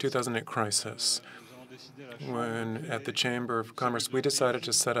during the 2008 crisis, when at the Chamber of Commerce we decided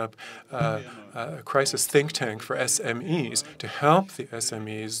to set up a crisis think tank for SMEs to help the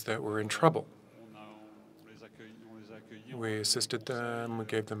SMEs that were in trouble. We assisted them, we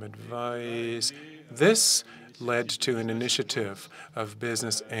gave them advice. This led to an initiative of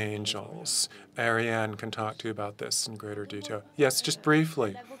business angels. Ariane can talk to you about this in greater detail. Yes, just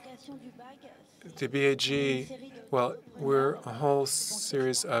briefly. The BAG, well, we're a whole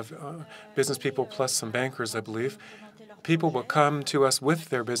series of business people plus some bankers, I believe. People will come to us with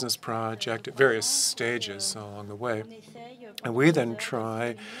their business project at various stages along the way. And we then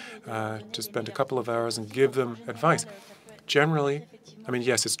try to spend a couple of hours and give them advice. Generally, I mean,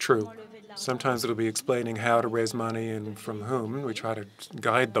 yes, it's true. Sometimes it'll be explaining how to raise money and from whom. We try to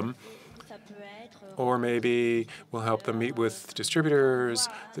guide them. Or maybe we'll help them meet with distributors.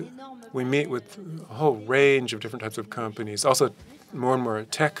 We meet with a whole range of different types of companies. Also, more and more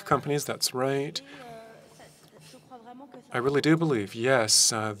tech companies, that's right. I really do believe, yes,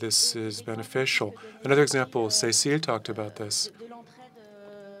 this is beneficial. Another example, Cecile talked about this.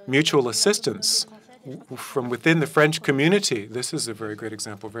 Mutual assistance from within the French community. This is a very great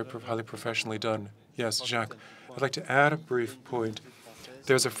example, very highly professionally done. Yes, Jacques. I'd like to add a brief point.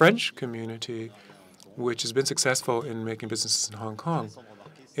 There's a French community which has been successful in making businesses in Hong Kong.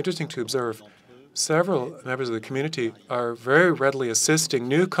 Interesting to observe, several members of the community are very readily assisting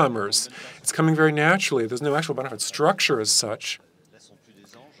newcomers. It's coming very naturally. There's no actual benefit structure as such.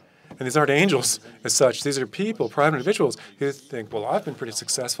 And these aren't angels as such. These are people, private individuals, who think, well, I've been pretty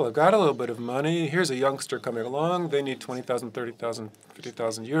successful. I've got a little bit of money. Here's a youngster coming along. They need 20,000, 30,000,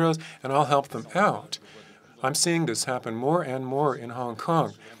 50,000 euros, and I'll help them out. I'm seeing this happen more and more in Hong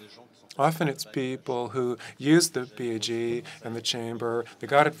Kong. Often it's people who use the BAG and the chamber. They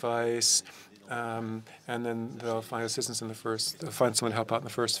got advice, and then they'll find assistance in the first, find someone to help out in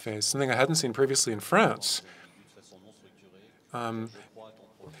the first phase. Something I hadn't seen previously in France.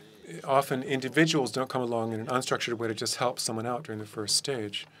 Often individuals don't come along in an unstructured way to just help someone out during the first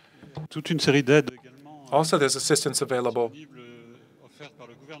stage. Also, there's assistance available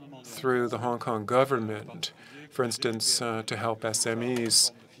through the Hong Kong government, for instance, to help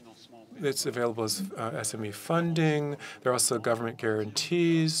SMEs. It's available as SME funding. There are also government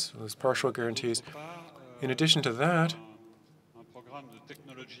guarantees, those partial guarantees. In addition to that,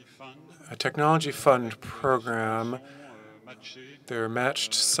 a technology fund program. There are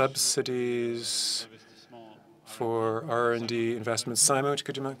matched subsidies for R&D investments. Simon,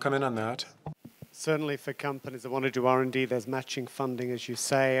 could you come in on that? Certainly for companies that want to do R&D, there's matching funding, as you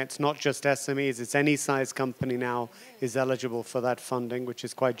say. It's not just SMEs, it's any size company now is eligible for that funding, which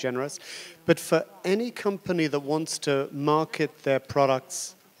is quite generous. But for any company that wants to market their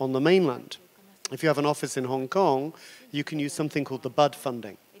products on the mainland, if you have an office in Hong Kong, you can use something called the BUD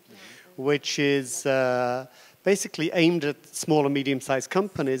funding, which is basically aimed at small and medium-sized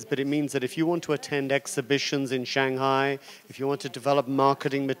companies, but it means that if you want to attend exhibitions in Shanghai, if you want to develop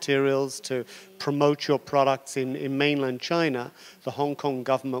marketing materials to promote your products in mainland China, the Hong Kong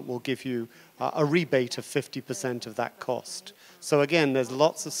government will give you a rebate of 50% of that cost. So again, there's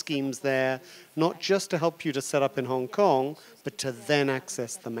lots of schemes there, not just to help you to set up in Hong Kong, but to then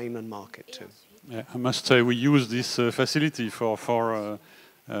access the mainland market too. Yeah, I must say we use this facility for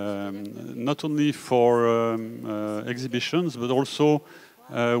not only for exhibitions, but also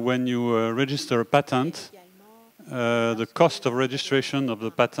when you register a patent, the cost of registration of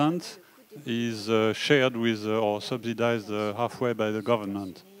the patent is shared with or subsidized halfway by the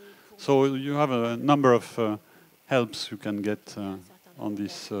government. So you have a number of helps you can get on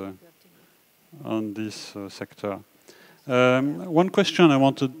this sector. One question I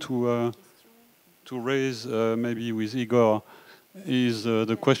wanted to raise maybe with Igor is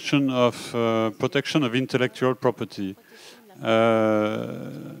the question of protection of intellectual property.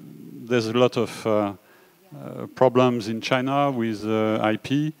 There's a lot of problems in China with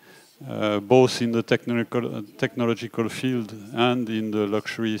IP, both in the technological field and in the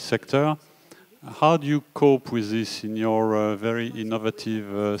luxury sector. How do you cope with this in your very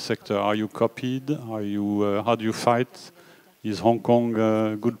innovative sector? Are you copied? How do you fight? Is Hong Kong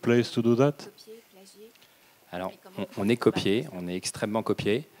a good place to do that? Alors, on est copié, on est extrêmement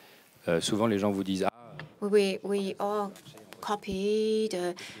copié. Souvent, les gens vous disent We are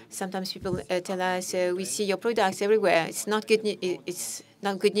copied. Sometimes people tell us, we see your products everywhere. It's not good. It's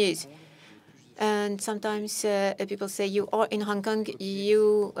not good news. And sometimes people say, you are in Hong Kong,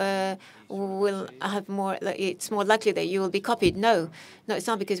 you will have more. It's more likely that you will be copied. No, it's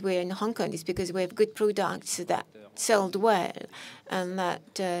not because we're in Hong Kong. It's because we have good products that sold well, and that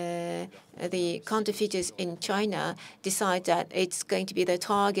the counterfeiters in China decide that it's going to be the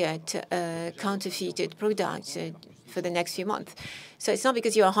target counterfeited products for the next few months. So it's not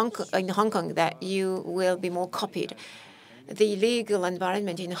because you are in Hong Kong that you will be more copied. The legal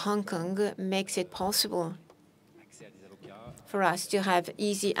environment in Hong Kong makes it possible for us to have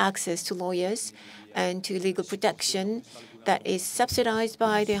easy access to lawyers and to legal protection that is subsidized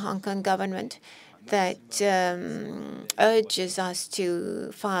by the Hong Kong government, that urges us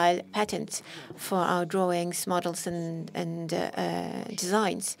to file patents for our drawings, models, and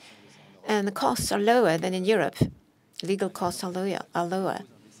designs. And the costs are lower than in Europe. Legal costs are lower.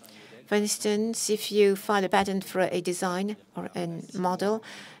 For instance, if you file a patent for a design or a model,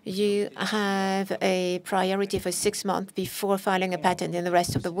 you have a priority for 6 months before filing a patent in the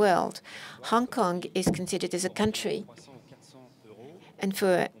rest of the world. Hong Kong is considered as a country. And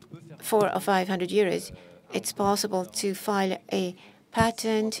for 400 or 500 euros, it's possible to file a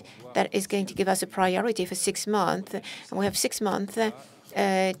patent that is going to give us a priority for 6 months. And we have 6 months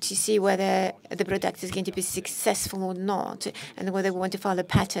to see whether the product is going to be successful or not, and whether we want to file a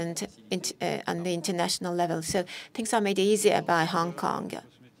patent on the international level. So things are made easier by Hong Kong.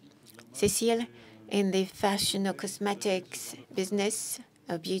 Cecile, in the fashion or cosmetics business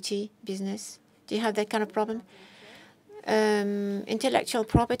or beauty business? Do you have that kind of problem? Intellectual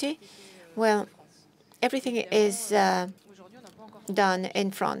property? Well, everything is done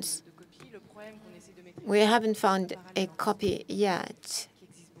in France. We haven't found a copy yet,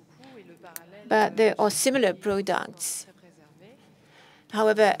 but there are similar products.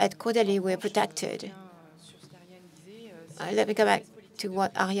 However, at Caudalie, we're protected. Let me go back to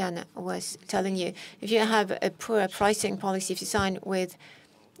what Ariane was telling you. If you have a poor pricing policy, if you sign with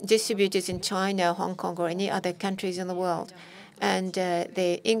distributors in China, Hong Kong, or any other countries in the world, and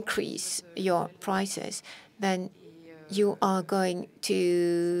they increase your prices, then you are going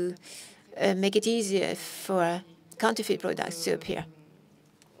to make it easier for counterfeit products to appear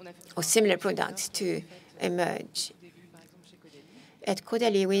or similar products to emerge. At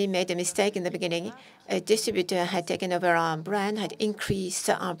Caudalie, we made a mistake in the beginning. A distributor had taken over our brand, had increased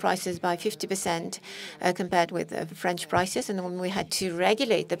our prices by 50% compared with French prices. And when we had to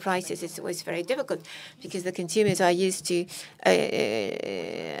regulate the prices, it was very difficult because the consumers are used to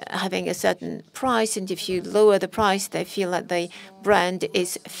having a certain price. And if you lower the price, they feel that the brand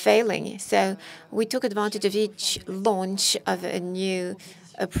is failing. So we took advantage of each launch of a new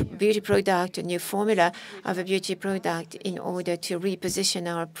beauty product, a new formula of a beauty product in order to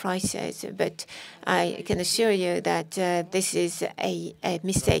reposition our prices. But I can assure you that this is a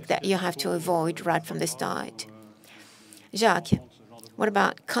mistake that you have to avoid right from the start. Jacques, what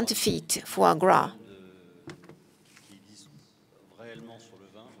about counterfeit foie gras?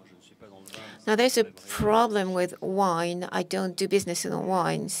 Now, there's a problem with wine. I don't do business in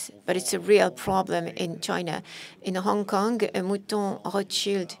wines, but it's a real problem in China. In Hong Kong, a Mouton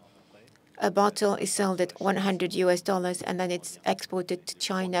Rothschild, a bottle is sold at $100, and then it's exported to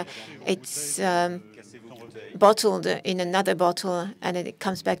China. It's bottled in another bottle, and then it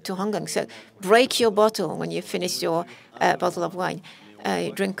comes back to Hong Kong. So break your bottle when you finish your bottle of wine.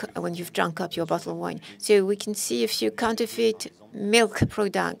 Drink when you've drunk up your bottle of wine. So we can see a few counterfeit milk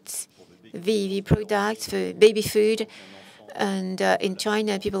products, VV products for baby food. And in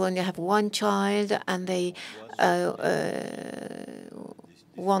China, people only have one child, and they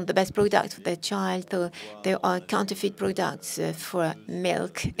want the best product for their child. So there are counterfeit products for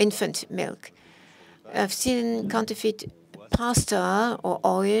milk, infant milk. I've seen counterfeit pasta or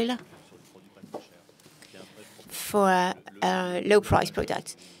oil for low-price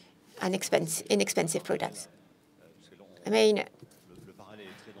products and inexpensive products. The main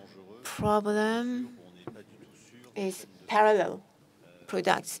problem is parallel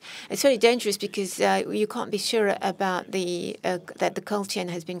products. It's very dangerous because you can't be sure about that the cold chain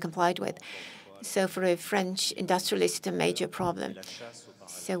has been complied with. So for a French industrialist, it's a major problem.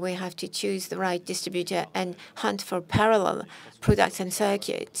 So we have to choose the right distributor and hunt for parallel products and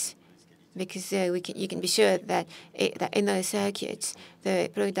circuits, because you can be sure that in those circuits, the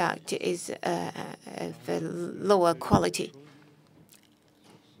product is of lower quality.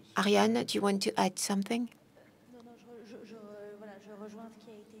 Ariane, do you want to add something?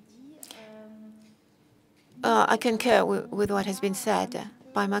 I concur with what has been said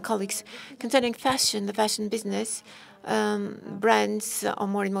by my colleagues. Concerning fashion, the fashion business, brands are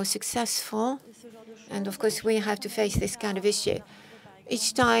more and more successful. And of course, we have to face this kind of issue.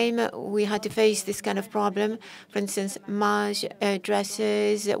 Each time we had to face this kind of problem, for instance, Mage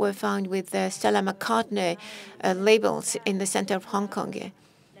dresses were found with Stella McCartney labels in the center of Hong Kong.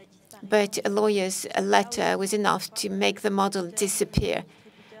 But a lawyer's letter was enough to make the model disappear.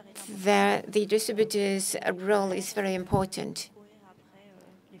 The distributor's role is very important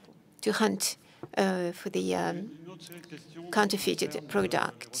to hunt for the counterfeited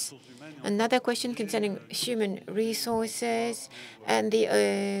products. Another question concerning human resources and the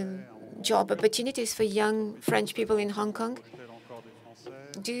job opportunities for young French people in Hong Kong.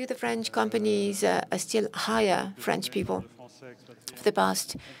 Do the French companies still hire French people? For the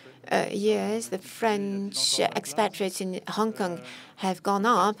past years, the French expatriates in Hong Kong have gone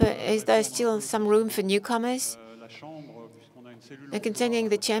up. Is there still some room for newcomers? Concerning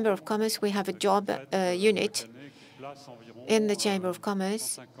the Chamber of Commerce, we have a job unit in the Chamber of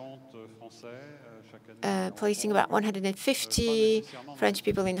Commerce, placing about 150 French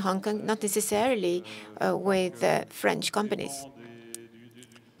people in Hong Kong, not necessarily with French companies.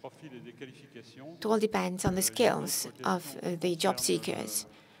 It all depends on the skills of the job seekers.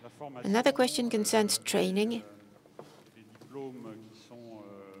 Another question concerns training.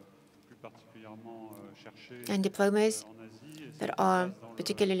 And diplomas that are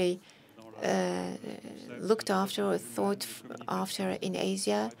particularly looked after or thought after in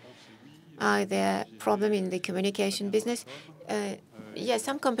Asia. Are there problems in the communication business? yes,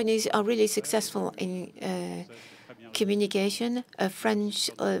 some companies are really successful in communication. A French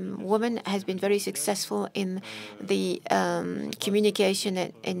woman has been very successful in the communication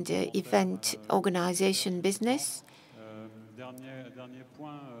and event organization business.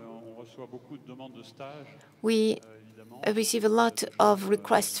 We receive a lot of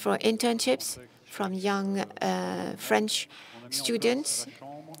requests for internships from young French students.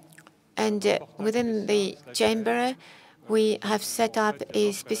 And within the chamber, we have set up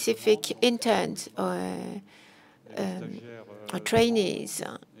a specific interns or trainees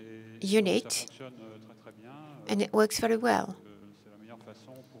unit, and it works very well.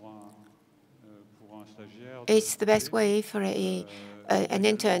 It's the best way for an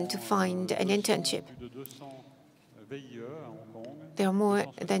intern to find an internship. There are more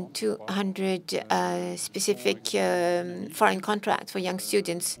than 200 specific foreign contracts for young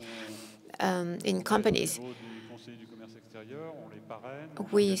students in companies.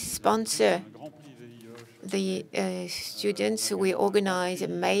 We sponsor the students. We organize a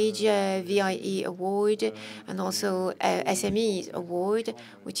major VIE award and also a SME award,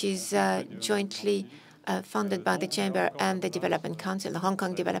 which is jointly funded by the Chamber and the Development Council, the Hong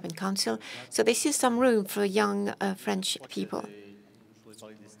Kong Development Council. So this is some room for young French people.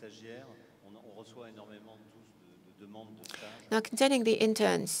 Now, concerning the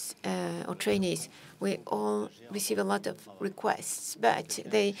interns or trainees, we all receive a lot of requests, but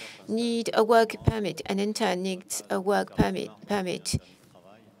they need a work permit. An intern needs a work permit.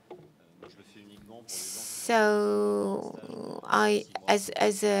 So I,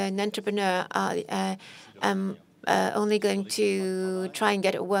 as an entrepreneur, I am only going to try and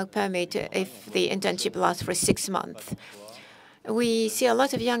get a work permit if the internship lasts for 6 months. We see a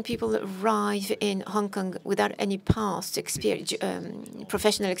lot of young people arrive in Hong Kong without any past experience,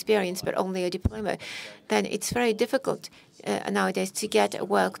 professional experience, but only a diploma. Then it's very difficult nowadays to get a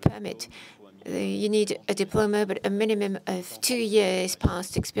work permit. You need a diploma, but a minimum of 2 years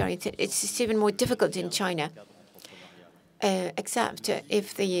past experience. It's even more difficult in China, except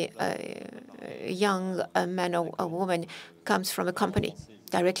if the young man or a woman comes from a company,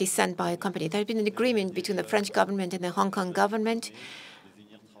 directly sent by a company. There has been an agreement between the French government and the Hong Kong government,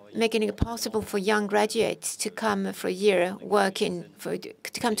 making it possible for young graduates to come for a year,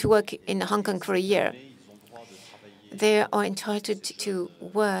 to come to work in Hong Kong for a year. They are entitled to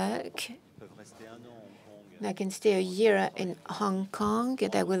work. They can stay a year in Hong Kong.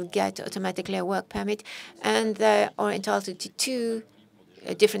 They will get automatically a work permit, and they are entitled to 2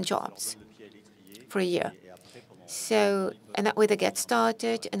 different jobs for a year. So, and that way they get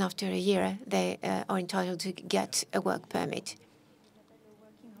started, and after a year, they are entitled to get a work permit.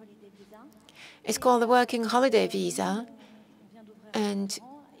 It's called the Working Holiday Visa, and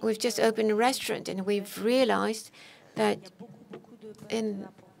we've just opened a restaurant, and we've realized that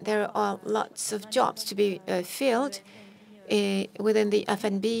there are lots of jobs to be filled. Within the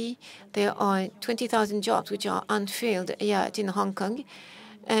F&B, there are 20,000 jobs which are unfilled yet in Hong Kong,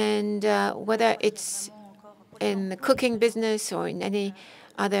 and whether it's in the cooking business or in any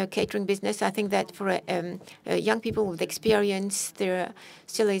other catering business, I think that for young people with experience, there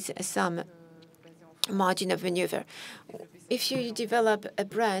still is some margin of maneuver. If you develop a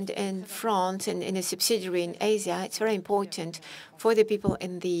brand in France and in a subsidiary in Asia, it's very important for the people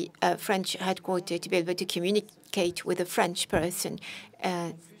in the French headquarters to be able to communicate with a French person.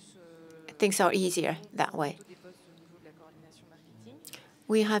 Things are easier that way.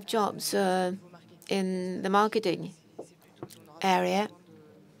 We have jobs in the marketing area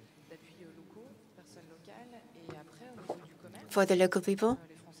for the local people.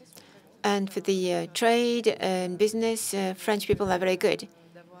 And for the trade and business, French people are very good.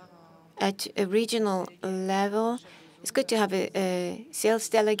 At a regional level, it's good to have a sales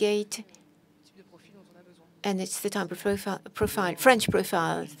delegate, and it's the type of French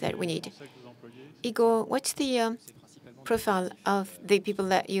profile that we need. Igor, what's the profile of the people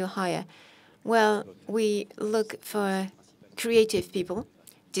that you hire? Well, we look for creative people,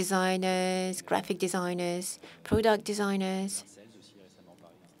 designers, graphic designers, product designers.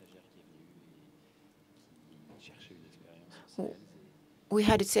 We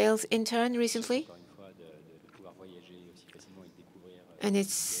had a sales intern recently, and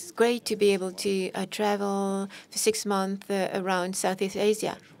it's great to be able to travel for 6 months around Southeast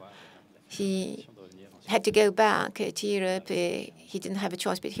Asia. He had to go back to Europe. He didn't have a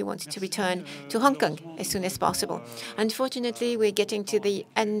choice, but he wanted to return to Hong Kong as soon as possible. Unfortunately, we're getting to the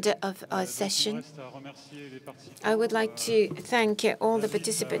end of our session. I would like to thank all the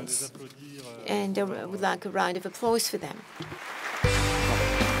participants, and I would like a round of applause for them.